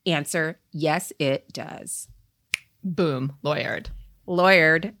conduct? Answer, yes, it does. Boom, lawyered.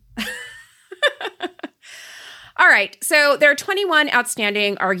 Lawyered. All right, so there are 21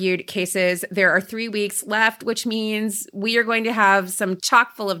 outstanding argued cases. There are 3 weeks left, which means we are going to have some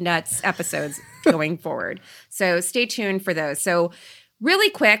chock full of nuts episodes going forward. So stay tuned for those. So really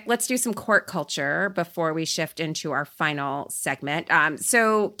quick, let's do some court culture before we shift into our final segment.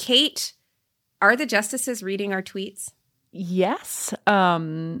 So Kate, are the justices reading our tweets? Yes.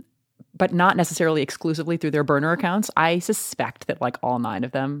 But not necessarily exclusively through their burner accounts. I suspect that all 9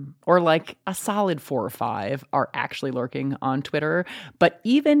 of them, or a solid 4 or 5, are actually lurking on Twitter. But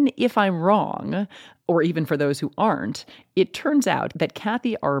even if I'm wrong, or even for those who aren't, it turns out that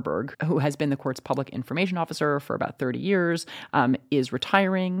Kathy Arberg, who has been the court's public information officer for about 30 years, is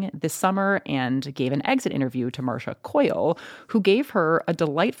retiring this summer and gave an exit interview to Marcia Coyle, who gave her a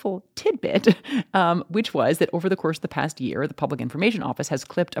delightful tidbit, which was that over the course of the past year, the Public Information Office has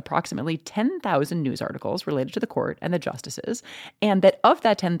clipped approximately 10,000 news articles related to the court and the justices, and that of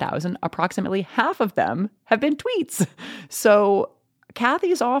that 10,000, approximately half of them have been tweets. So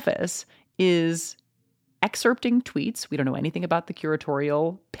Kathy's office is excerpting tweets. We don't know anything about the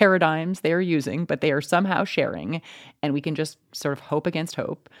curatorial paradigms they are using, but they are somehow sharing. And we can just sort of hope against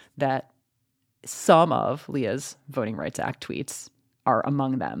hope that some of Leah's Voting Rights Act tweets are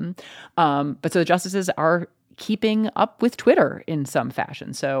among them. But so the justices are keeping up with Twitter in some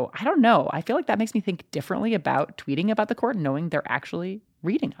fashion. So I don't know. I feel like that makes me think differently about tweeting about the court, knowing they're actually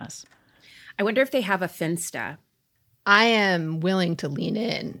reading us. I wonder if they have a Finsta. I am willing to lean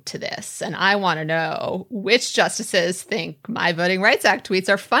in to this, and I want to know which justices think my Voting Rights Act tweets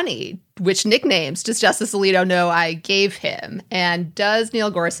are funny. Which nicknames does Justice Alito know I gave him? And does Neil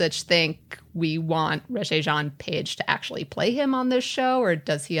Gorsuch think we want Regé-Jean Page to actually play him on this show, or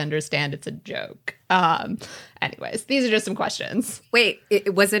does he understand it's a joke? Anyways, these are just some questions. Wait,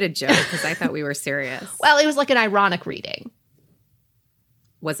 was it a joke? Because I thought we were serious. Well, it was like an ironic reading.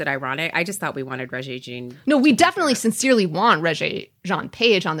 Was it ironic? I just thought we wanted Regé-Jean. No, we definitely sincerely want Regé-Jean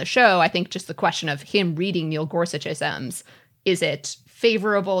Page on the show. I think just the question of him reading Neil Gorsuchisms, is it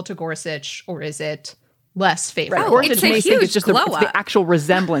favorable to Gorsuch or is it less favorable? Gorsuch may think it's just it's the actual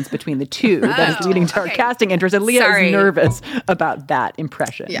resemblance between the two that is leading to our casting interest. And Leah is nervous about that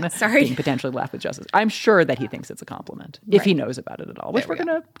impression being potentially left with justice. I'm sure that he thinks it's a compliment if he knows about it at all, which we're going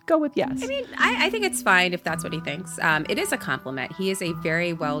to go with yes. I mean, I think it's fine if that's what he thinks. It is a compliment. He is a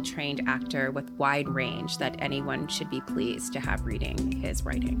very well-trained actor with wide range that anyone should be pleased to have reading his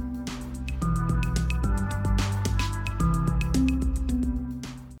writing.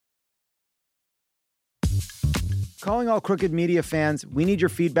 Calling all Crooked Media fans, we need your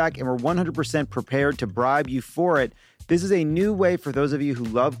feedback and we're 100% prepared to bribe you for it. This is a new way for those of you who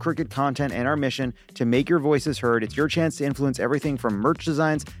love Crooked content and our mission to make your voices heard. It's your chance to influence everything from merch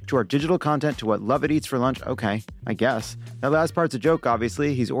designs to our digital content to what Lovett eats for lunch. Okay, I guess. That last part's a joke,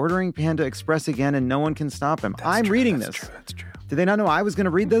 obviously. He's ordering Panda Express again and no one can stop him. I'm reading this. That's true. Did they not know I was going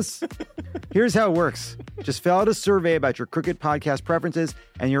to read this? Here's how it works. Just fill out a survey about your Crooked podcast preferences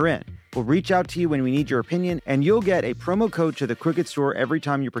and you're in. We'll reach out to you when we need your opinion, and you'll get a promo code to the Crooked store every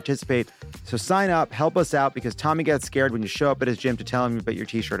time you participate. So sign up, help us out, because Tommy gets scared when you show up at his gym to tell him about your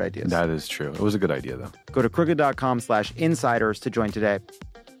t-shirt ideas. That is true. It was a good idea, though. Go to crooked.com/insiders to join today.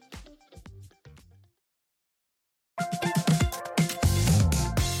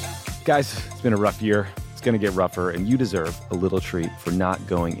 Guys, it's been a rough year. It's going to get rougher, and you deserve a little treat for not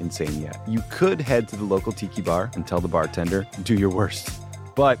going insane yet. You could head to the local tiki bar and tell the bartender, do your worst.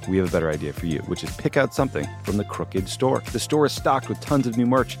 But we have a better idea for you, which is pick out something from the Crooked store. The store is stocked with tons of new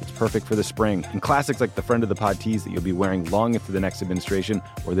merch. It's perfect for the spring. And classics like the Friend of the Pod tees that you'll be wearing long into the next administration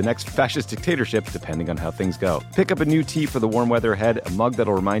or the next fascist dictatorship, depending on how things go. Pick up a new tee for the warm weather ahead, a mug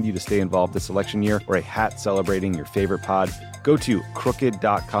that'll remind you to stay involved this election year, or a hat celebrating your favorite pod. Go to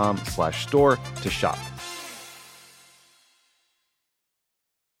crooked.com/store to shop.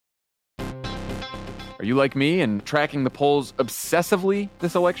 Are you like me and tracking the polls obsessively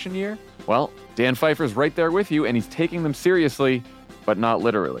this election year? Well, Dan Pfeiffer's right there with you, and he's taking them seriously, but not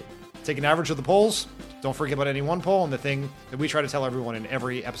literally. Take an average of the polls. Don't forget about any one poll. And the thing that we try to tell everyone in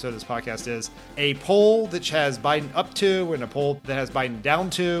every episode of this podcast is a poll that has Biden up to and a poll that has Biden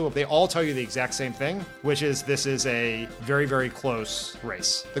down to, they all tell you the exact same thing, which is this is a very, very close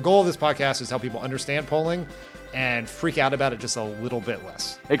race. The goal of this podcast is to help people understand polling and freak out about it just a little bit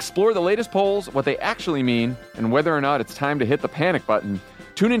less. Explore the latest polls, what they actually mean, and whether or not it's time to hit the panic button.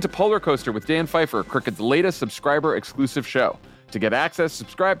 Tune into Polar Coaster with Dan Pfeiffer, Crooked's latest subscriber-exclusive show. To get access,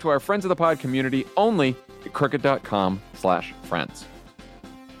 subscribe to our Friends of the Pod community only at crooked.com/friends.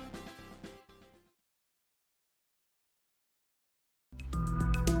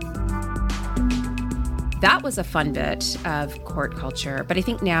 That was a fun bit of court culture, but I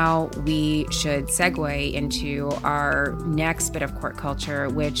think now we should segue into our next bit of court culture,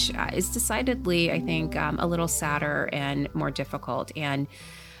 which is decidedly, I think, a little sadder and more difficult. And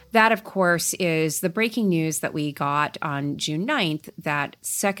that, of course, is the breaking news that we got on June 9th that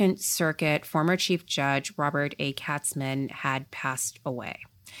Second Circuit former Chief Judge Robert A. Katzmann had passed away.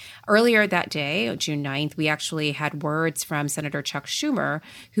 Earlier that day, June 9th, we actually had words from Senator Chuck Schumer,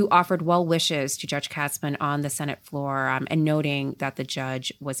 who offered well wishes to Judge Katzmann on the Senate floor and noting that the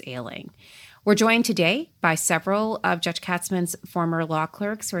judge was ailing. We're joined today by several of Judge Katzmann's former law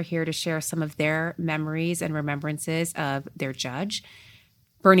clerks who are here to share some of their memories and remembrances of their judge.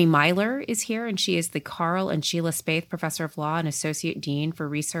 Bernie Myler is here, and she is the Carl and Sheila Spaeth Professor of Law and Associate Dean for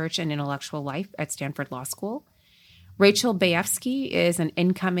Research and Intellectual Life at Stanford Law School. Rachel Bayefsky is an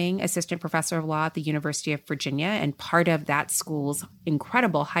incoming assistant professor of law at the University of Virginia and part of that school's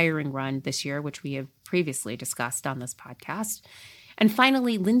incredible hiring run this year, which we have previously discussed on this podcast. And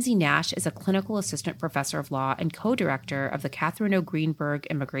finally, Lindsay Nash is a clinical assistant professor of law and co-director of the Catherine O. Greenberg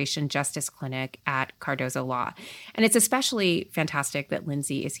Immigration Justice Clinic at Cardozo Law. And it's especially fantastic that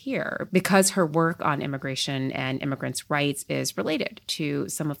Lindsay is here because her work on immigration and immigrants' rights is related to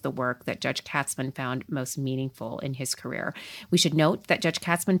some of the work that Judge Katzmann found most meaningful in his career. We should note that Judge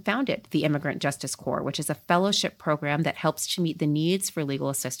Katzmann founded the Immigrant Justice Corps, which is a fellowship program that helps to meet the needs for legal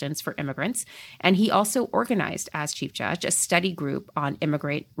assistance for immigrants. And he also organized, as Chief Judge, a study group on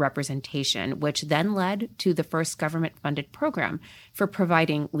immigrant representation, which then led to the first government-funded program for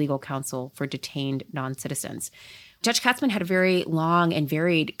providing legal counsel for detained non-citizens. Judge Katzmann had a very long and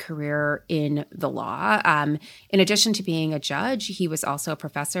varied career in the law. In addition to being a judge, he was also a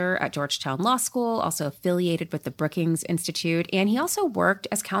professor at Georgetown Law School, also affiliated with the Brookings Institute, and he also worked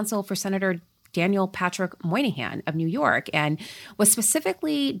as counsel for Senator Daniel Patrick Moynihan of New York, and was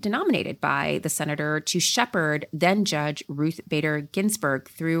specifically denominated by the senator to shepherd then-Judge Ruth Bader Ginsburg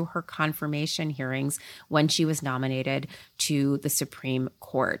through her confirmation hearings when she was nominated to the Supreme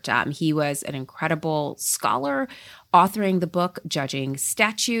Court. He was an incredible scholar, authoring the book Judging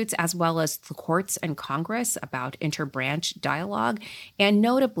Statutes, as well as The Courts and Congress about interbranch dialogue. And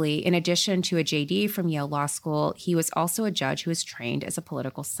notably, in addition to a JD from Yale Law School, he was also a judge who was trained as a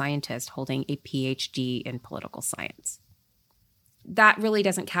political scientist, holding a PhD in political science. That really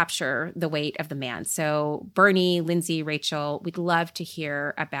doesn't capture the weight of the man. So Bernie, Lindsay, Rachel, we'd love to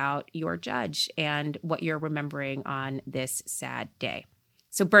hear about your judge and what you're remembering on this sad day.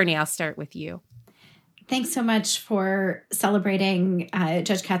 So Bernie, I'll start with you. Thanks so much for celebrating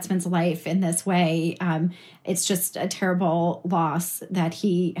Judge Katzmann's life in this way. It's just a terrible loss that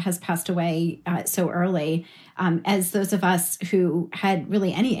he has passed away so early. As those of us who had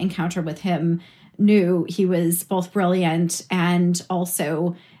really any encounter with him knew, he was both brilliant and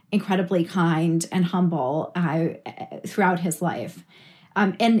also incredibly kind and humble throughout his life.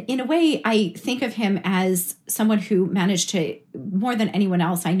 And in a way, I think of him as someone who managed to, more than anyone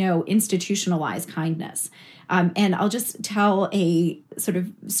else I know, institutionalize kindness. And I'll just tell a sort of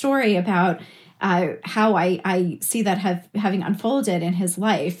story about how I see that having unfolded in his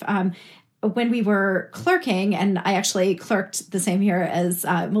life. When we were clerking, and I actually clerked the same year as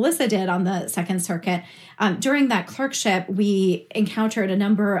Melissa did on the Second Circuit, during that clerkship, we encountered a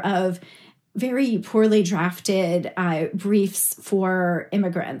number of very poorly drafted briefs for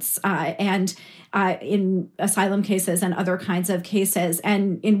immigrants and in asylum cases and other kinds of cases.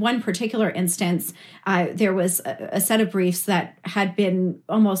 And in one particular instance, there was a set of briefs that had been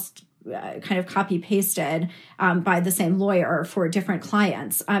almost kind of copy pasted by the same lawyer for different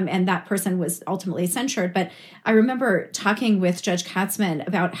clients. And that person was ultimately censured. But I remember talking with Judge Katzmann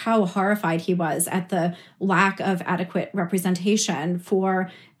about how horrified he was at the lack of adequate representation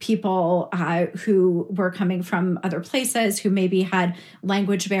for people who were coming from other places, who maybe had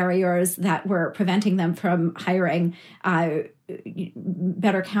language barriers that were preventing them from hiring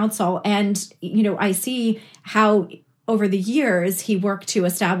better counsel. And, I see how over the years, he worked to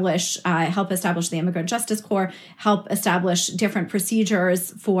help establish the Immigrant Justice Corps, help establish different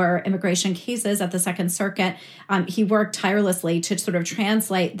procedures for immigration cases at the Second Circuit. He worked tirelessly to sort of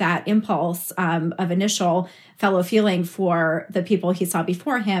translate that impulse of initial fellow feeling for the people he saw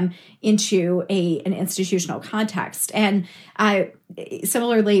before him into an institutional context. And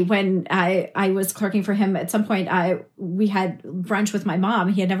similarly, when I was clerking for him, at some point we had brunch with my mom.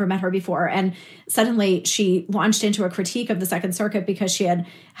 He had never met her before. And suddenly she launched into a critique of the Second Circuit because she had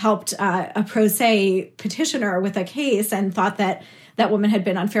helped a pro se petitioner with a case and thought that woman had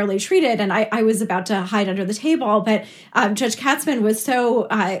been unfairly treated. And I was about to hide under the table. But Judge Katzmann was so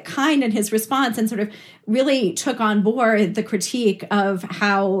kind in his response and sort of really took on board the critique of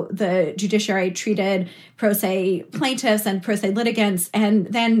how the judiciary treated pro se plaintiffs and pro se litigants. And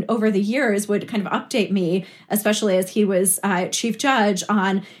then over the years would kind of update me, especially as he was chief judge,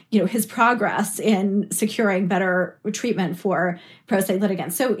 on his progress in securing better treatment for pro se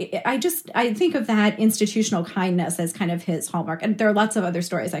litigants. So I think of that institutional kindness as kind of his hallmark. And there are lots of other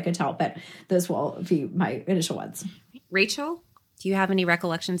stories I could tell, but those will be my initial ones. Rachel, do you have any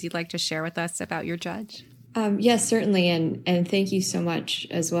recollections you'd like to share with us about your judge? Yes, certainly. And thank you so much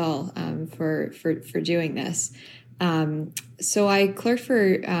as well for doing this. So I clerked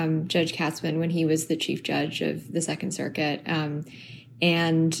for Judge Katzmann when he was the chief judge of the Second Circuit.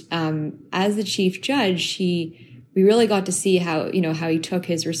 And as the chief judge, we really got to see how he took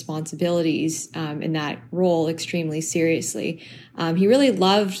his responsibilities in that role extremely seriously. He really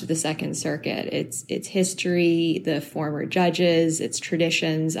loved the Second Circuit, its history, the former judges, its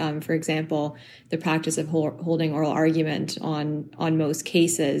traditions. For example, the practice of holding oral argument on most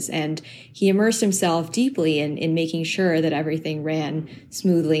cases, and he immersed himself deeply in making sure that everything ran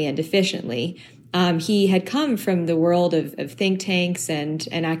smoothly and efficiently. He had come from the world of think tanks and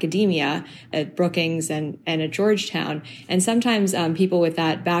academia at Brookings and at Georgetown. And sometimes people with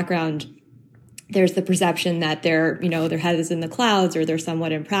that background, there's the perception that their head is in the clouds or they're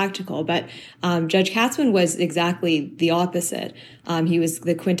somewhat impractical. But Judge Katzmann was exactly the opposite. He was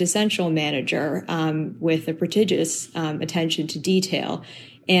the quintessential manager with a prodigious attention to detail.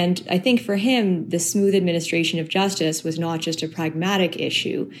 And I think for him, the smooth administration of justice was not just a pragmatic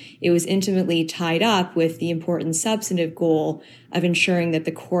issue. It was intimately tied up with the important substantive goal of ensuring that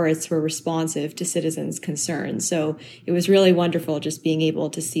the courts were responsive to citizens' concerns. So it was really wonderful just being able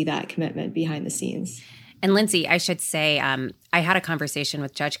to see that commitment behind the scenes. And Lindsay, I should say, I had a conversation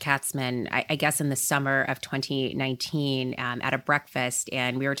with Judge Katzmann, I guess in the summer of 2019 at a breakfast,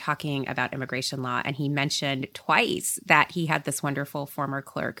 and we were talking about immigration law, and he mentioned twice that he had this wonderful former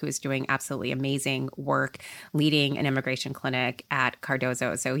clerk who was doing absolutely amazing work leading an immigration clinic at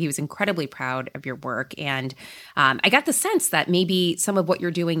Cardozo. So he was incredibly proud of your work. And I got the sense that maybe some of what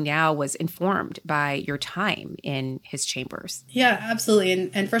you're doing now was informed by your time in his chambers. Yeah,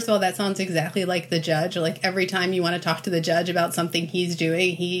 absolutely. And first of all, that sounds exactly like the judge. Like every time you want to talk to the judge about something he's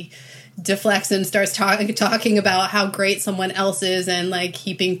doing, he deflects and starts talking about how great someone else is and like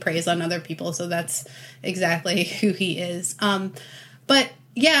heaping praise on other people. So that's exactly who he is. But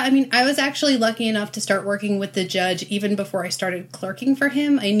yeah, I mean, I was actually lucky enough to start working with the judge even before I started clerking for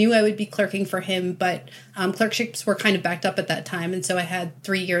him. I knew I would be clerking for him, but clerkships were kind of backed up at that time. And so I had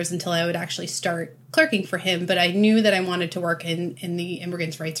 3 years until I would actually start clerking for him. But I knew that I wanted to work in the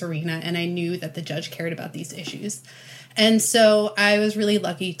immigrants' rights arena, and I knew that the judge cared about these issues. And so I was really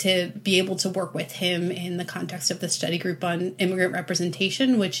lucky to be able to work with him in the context of the study group on immigrant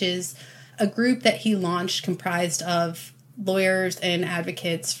representation, which is a group that he launched comprised of lawyers and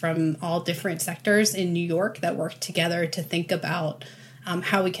advocates from all different sectors in New York that worked together to think about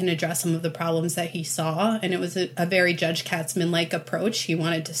how we can address some of the problems that he saw. And it was a very Judge Katzmann-like approach. He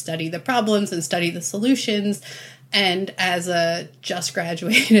wanted to study the problems and study the solutions. And as a just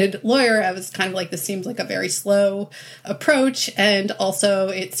graduated lawyer, I was kind of like, this seems like a very slow approach. And also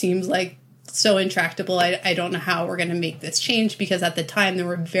it seems like so intractable. I don't know how we're going to make this change, because at the time there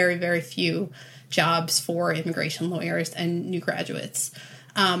were very, very few jobs for immigration lawyers and new graduates.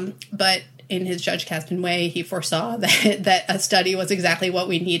 But in his Judge Katzmann way, he foresaw that a study was exactly what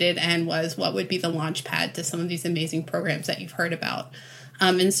we needed and was what would be the launch pad to some of these amazing programs that you've heard about.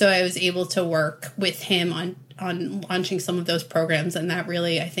 And so I was able to work with him on launching some of those programs, and that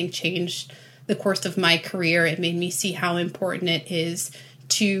really, I think, changed the course of my career. It made me see how important it is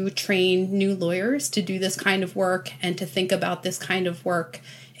to train new lawyers to do this kind of work and to think about this kind of work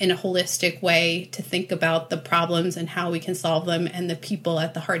in a holistic way, to think about the problems and how we can solve them and the people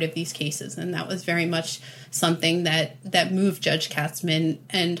at the heart of these cases. And that was very much something that moved Judge Katzmann,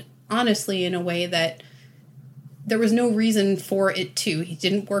 and honestly, in a way that there was no reason for it to. He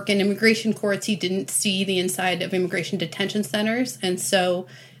didn't work in immigration courts. He didn't see the inside of immigration detention centers. And so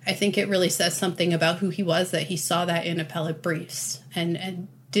I think it really says something about who he was that he saw that in appellate briefs and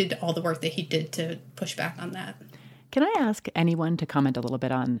did all the work that he did to push back on that. Can I ask anyone to comment a little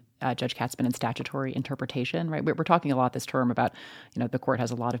bit on Judge Katzmann and statutory interpretation? Right, we're talking a lot this term about, the court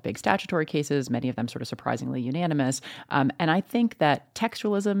has a lot of big statutory cases, many of them sort of surprisingly unanimous, and I think that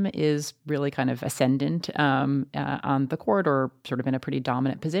textualism is really kind of ascendant on the court, or sort of in a pretty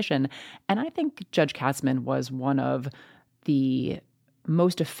dominant position. And I think Judge Katzmann was one of the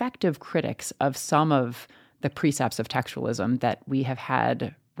most effective critics of some of the precepts of textualism that we have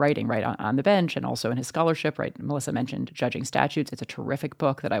had writing right on the bench, and also in his scholarship, right? Melissa mentioned Judging Statutes. It's a terrific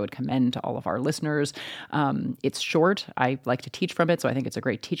book that I would commend to all of our listeners. It's short. I like to teach from it, so I think it's a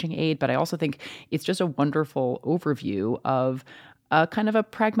great teaching aid, but I also think it's just a wonderful overview of kind of a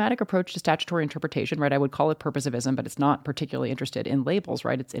pragmatic approach to statutory interpretation, right? I would call it purposivism, but it's not particularly interested in labels,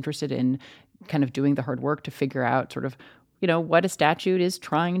 right? It's interested in kind of doing the hard work to figure out sort of what a statute is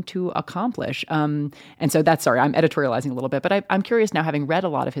trying to accomplish. And so that's, sorry, I'm editorializing a little bit, but I'm curious now, having read a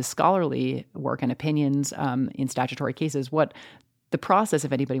lot of his scholarly work and opinions in statutory cases, what the process,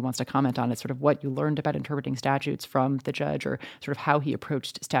 if anybody wants to comment on it, sort of what you learned about interpreting statutes from the judge, or sort of how he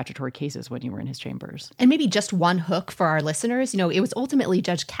approached statutory cases when you were in his chambers. And maybe just one hook for our listeners. It was ultimately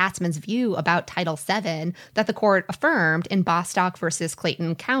Judge Katzmann's view about Title VII that the court affirmed in Bostock versus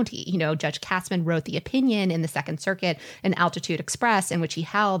Clayton County. Judge Katzmann wrote the opinion in the Second Circuit in Altitude Express, in which he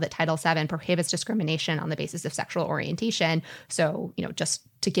held that Title VII prohibits discrimination on the basis of sexual orientation. So, just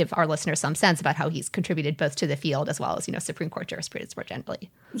to give our listeners some sense about how he's contributed both to the field as well as, Supreme Court jurisprudence more generally.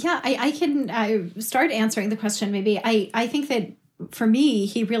 Yeah, I can start answering the question maybe. I think that for me,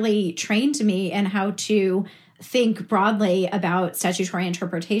 he really trained me in how to think broadly about statutory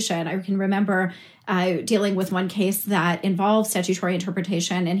interpretation. I can remember dealing with one case that involved statutory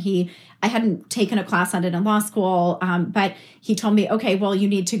interpretation, and I hadn't taken a class on it in law school, but he told me, okay, well, you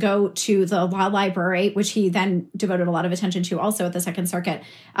need to go to the law library, which he then devoted a lot of attention to also at the Second Circuit,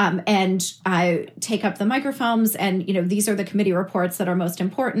 and take up the microfilms. And, these are the committee reports that are most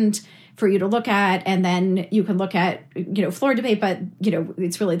important for you to look at. And then you can look at, floor debate, but,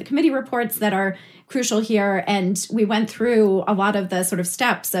 it's really the committee reports that are crucial here. And we went through a lot of the sort of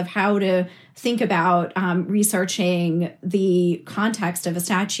steps of how to think about researching the context of a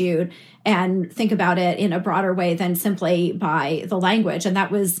statute and think about it in a broader way than simply by the language. And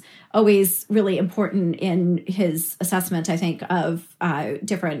that was always really important in his assessment, I think, of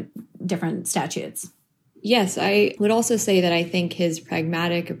different statutes. Yes, I would also say that I think his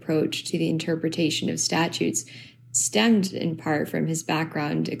pragmatic approach to the interpretation of statutes stemmed in part from his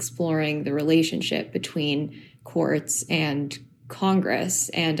background exploring the relationship between courts and Congress.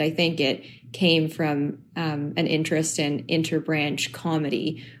 And I think it came from an interest in interbranch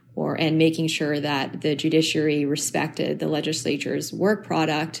comity and making sure that the judiciary respected the legislature's work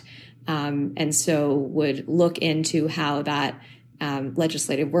product, and so would look into how that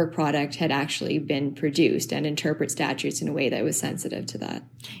legislative work product had actually been produced and interpret statutes in a way that was sensitive to that.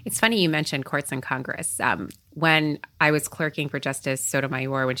 It's funny you mentioned courts and Congress. When I was clerking for Justice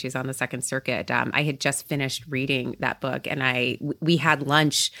Sotomayor when she was on the Second Circuit, I had just finished reading that book, and we had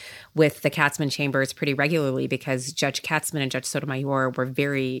lunch with the Katzmann chambers pretty regularly because Judge Katzmann and Judge Sotomayor were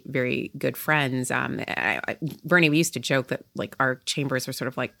very, very good friends. Bernie, we used to joke that like our chambers were sort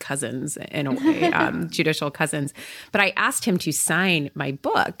of like cousins in a way, judicial cousins. But I asked him to sign my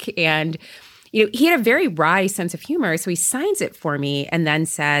book, and he had a very wry sense of humor, so he signs it for me and then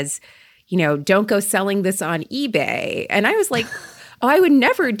says, don't go selling this on eBay. And I was like, oh, I would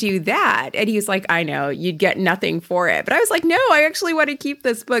never do that. And he was like, I know, you'd get nothing for it. But I was like, no, I actually want to keep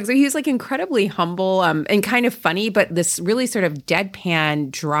this book. So he was like incredibly humble and kind of funny, but this really sort of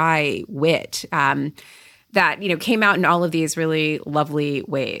deadpan, dry wit that, came out in all of these really lovely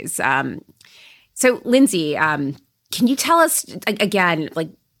ways. So Lindsay, can you tell us again, like,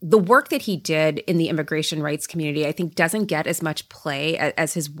 the work that he did in the immigration rights community, I think, doesn't get as much play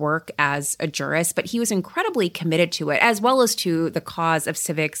as his work as a jurist, but he was incredibly committed to it, as well as to the cause of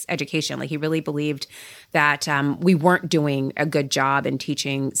civics education. Like, he really believed that we weren't doing a good job in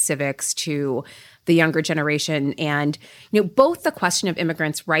teaching civics to the younger generation. And, both the question of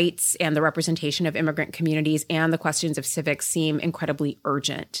immigrants' rights and the representation of immigrant communities and the questions of civics seem incredibly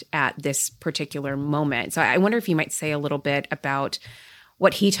urgent at this particular moment. So I wonder if you might say a little bit about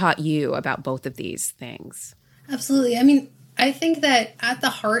what he taught you about both of these things. Absolutely. I mean, I think that at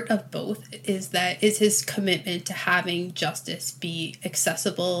the heart of both is his commitment to having justice be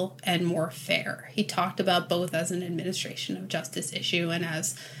accessible and more fair. He talked about both as an administration of justice issue and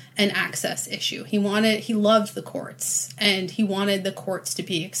as an access issue. He loved the courts, and he wanted the courts to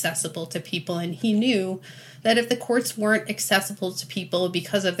be accessible to people. And he knew that if the courts weren't accessible to people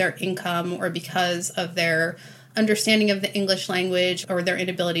because of their income or because of their understanding of the English language or their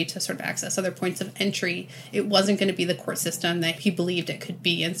inability to sort of access other points of entry, it wasn't going to be the court system that he believed it could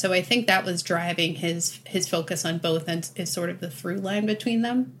be. And so I think that was driving his focus on both, and is sort of the through line between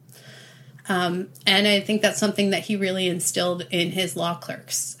them. And I think that's something that he really instilled in his law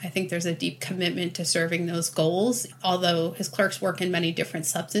clerks. I think there's a deep commitment to serving those goals. Although his clerks work in many different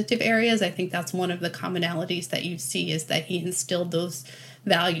substantive areas, I think that's one of the commonalities that you see, is that he instilled those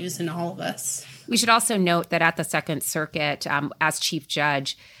values in all of us. We should also note that at the Second Circuit, as Chief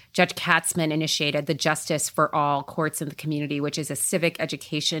Judge, Judge Katzmann initiated the Justice for All Courts in the Community, which is a civic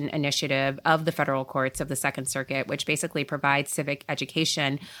education initiative of the federal courts of the Second Circuit, which basically provides civic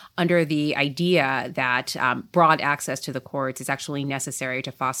education under the idea that broad access to the courts is actually necessary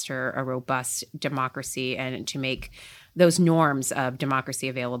to foster a robust democracy and to make those norms of democracy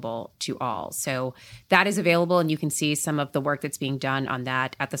available to all. So that is available, and you can see some of the work that's being done on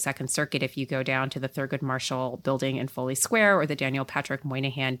that at the Second Circuit if you go down to the Thurgood Marshall building in Foley Square or the Daniel Patrick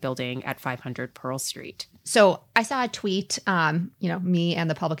Moynihan building at 500 Pearl Street. So I saw a tweet, me and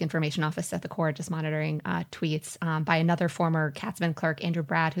the Public Information Office at the court just monitoring tweets by another former Katzmann clerk, Andrew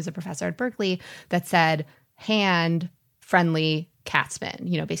Brad, who's a professor at Berkeley, that said, hand-friendly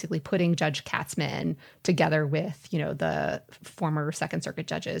Katzmann, basically putting Judge Katzmann together with, the former Second Circuit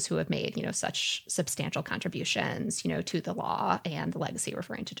judges who have made, such substantial contributions, to the law and the legacy,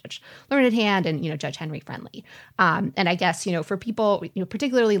 referring to Judge Learned Hand and, Judge Henry Friendly. And I guess, for people,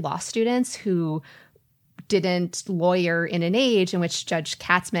 particularly law students who didn't lawyer in an age in which Judge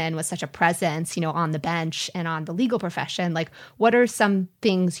Katzmann was such a presence, on the bench and on the legal profession, like, what are some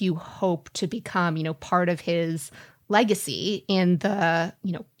things you hope to become, part of his legacy in the,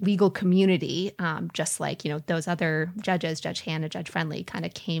 legal community, just like, those other judges, Judge Hand and Judge Friendly, kind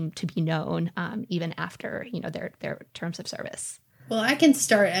of came to be known even after, their terms of service? Well, I can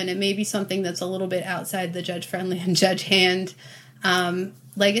start, and it may be something that's a little bit outside the Judge Friendly and Judge Hand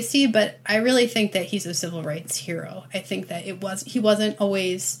legacy, but I really think that he's a civil rights hero. I think that he wasn't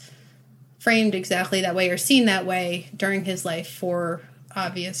always framed exactly that way or seen that way during his life for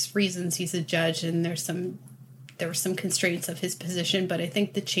obvious reasons. He's a judge, and there were some constraints of his position, but I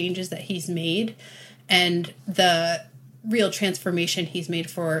think the changes that he's made and the real transformation he's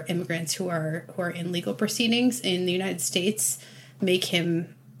made for immigrants who are in legal proceedings in the United States make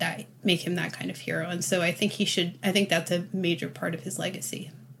him that kind of hero. And so I think that's a major part of his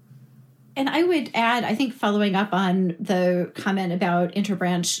legacy. And I would add, I think, following up on the comment about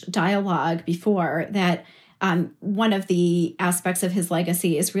interbranch dialogue before, that one of the aspects of his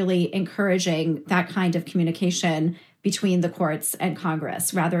legacy is really encouraging that kind of communication between the courts and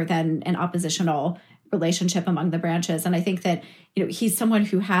Congress rather than an oppositional relationship among the branches. And I think that, he's someone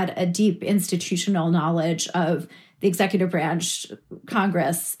who had a deep institutional knowledge of the executive branch,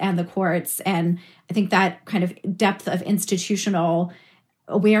 Congress, and the courts. And I think that kind of depth of institutional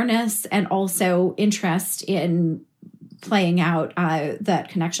awareness and also interest in playing out that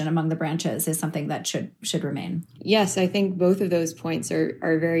connection among the branches is something that should remain. Yes, I think both of those points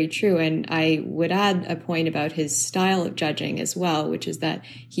are very true. And I would add a point about his style of judging as well, which is that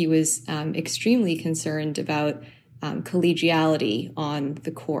he was extremely concerned about collegiality on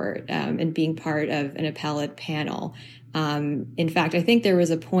the court and being part of an appellate panel. In fact, I think there was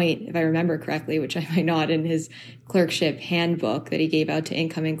a point, if I remember correctly, which I might not, in his clerkship handbook that he gave out to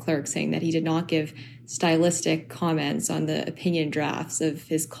incoming clerks, saying that he did not give stylistic comments on the opinion drafts of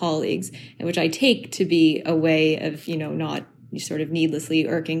his colleagues, and which I take to be a way of, not sort of needlessly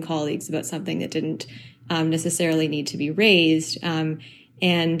irking colleagues about something that didn't necessarily need to be raised.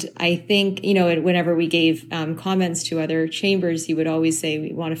 And I think, whenever we gave comments to other chambers, he would always say,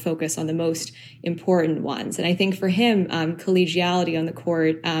 we want to focus on the most important ones. And I think for him, collegiality on the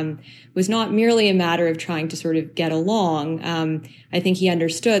court was not merely a matter of trying to sort of get along. I think he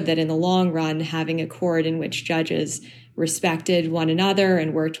understood that in the long run, having a court in which judges respected one another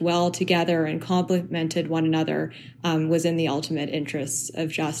and worked well together and complemented one another was in the ultimate interests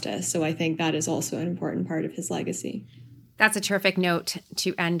of justice. So I think that is also an important part of his legacy. That's a terrific note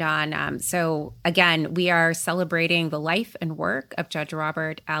to end on. So again, we are celebrating the life and work of Judge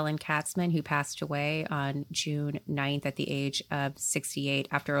Robert Allen Katzman, who passed away on June 9th at the age of 68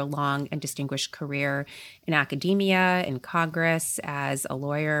 after a long and distinguished career in academia, in Congress, as a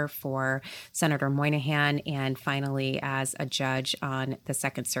lawyer for Senator Moynihan, and finally as a judge on the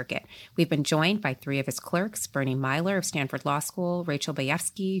Second Circuit. We've been joined by three of his clerks, Bernie Myler of Stanford Law School, Rachel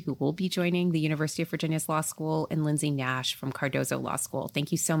Bayefsky, who will be joining the University of Virginia's Law School, and Lindsay Nash from Cardozo Law School.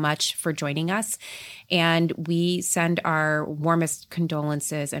 Thank you so much for joining us. And we send our warmest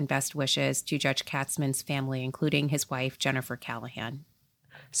condolences and best wishes to Judge Katzman's family, including his wife, Jennifer Callahan.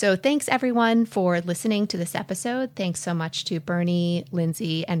 So thanks, everyone, for listening to this episode. Thanks so much to Bernie,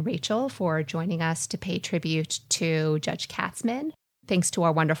 Lindsay, and Rachel for joining us to pay tribute to Judge Katzman. Thanks to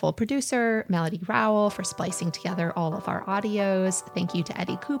our wonderful producer, Melody Rowell, for splicing together all of our audios. Thank you to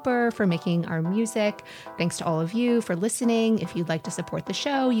Eddie Cooper for making our music. Thanks to all of you for listening. If you'd like to support the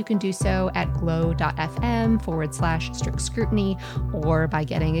show, you can do so at glow.fm/strict scrutiny or by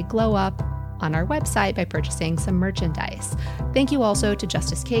getting a glow up on our website by purchasing some merchandise. Thank you also to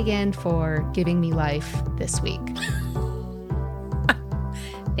Justice Kagan for giving me life this week.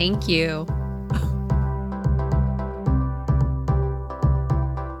 Thank you.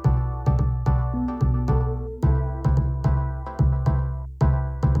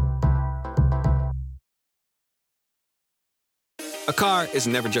 A car is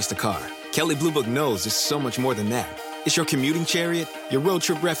never just a car. Kelley Blue Book knows it's so much more than that. It's your commuting chariot, your road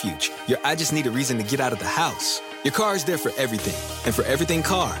trip refuge, your I just need a reason to get out of the house. Your car is there for everything. And for everything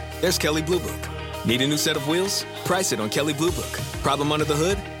car, there's Kelley Blue Book. Need a new set of wheels? Price it on Kelley Blue Book. Problem under the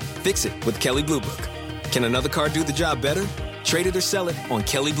hood? Fix it with Kelley Blue Book. Can another car do the job better? Trade it or sell it on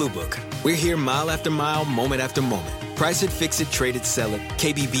Kelley Blue Book. We're here mile after mile, moment after moment. Price it, fix it, trade it, sell it.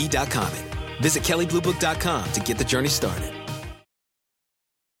 KBB.com it. Visit KelleyBlueBook.com to get the journey started.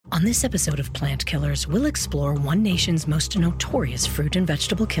 On this episode of Plant Killers, we'll explore one nation's most notorious fruit and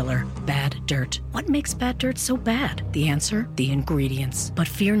vegetable killer, bad dirt. What makes bad dirt so bad? The answer? The ingredients. But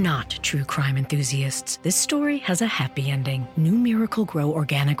fear not, true crime enthusiasts. This story has a happy ending. New Miracle-Gro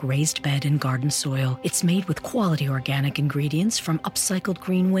Organic Raised Bed and Garden Soil. It's made with quality organic ingredients from upcycled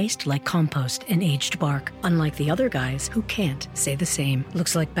green waste like compost and aged bark. Unlike the other guys who can't say the same.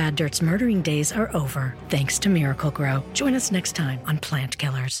 Looks like bad dirt's murdering days are over, thanks to Miracle-Gro. Join us next time on Plant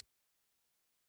Killers.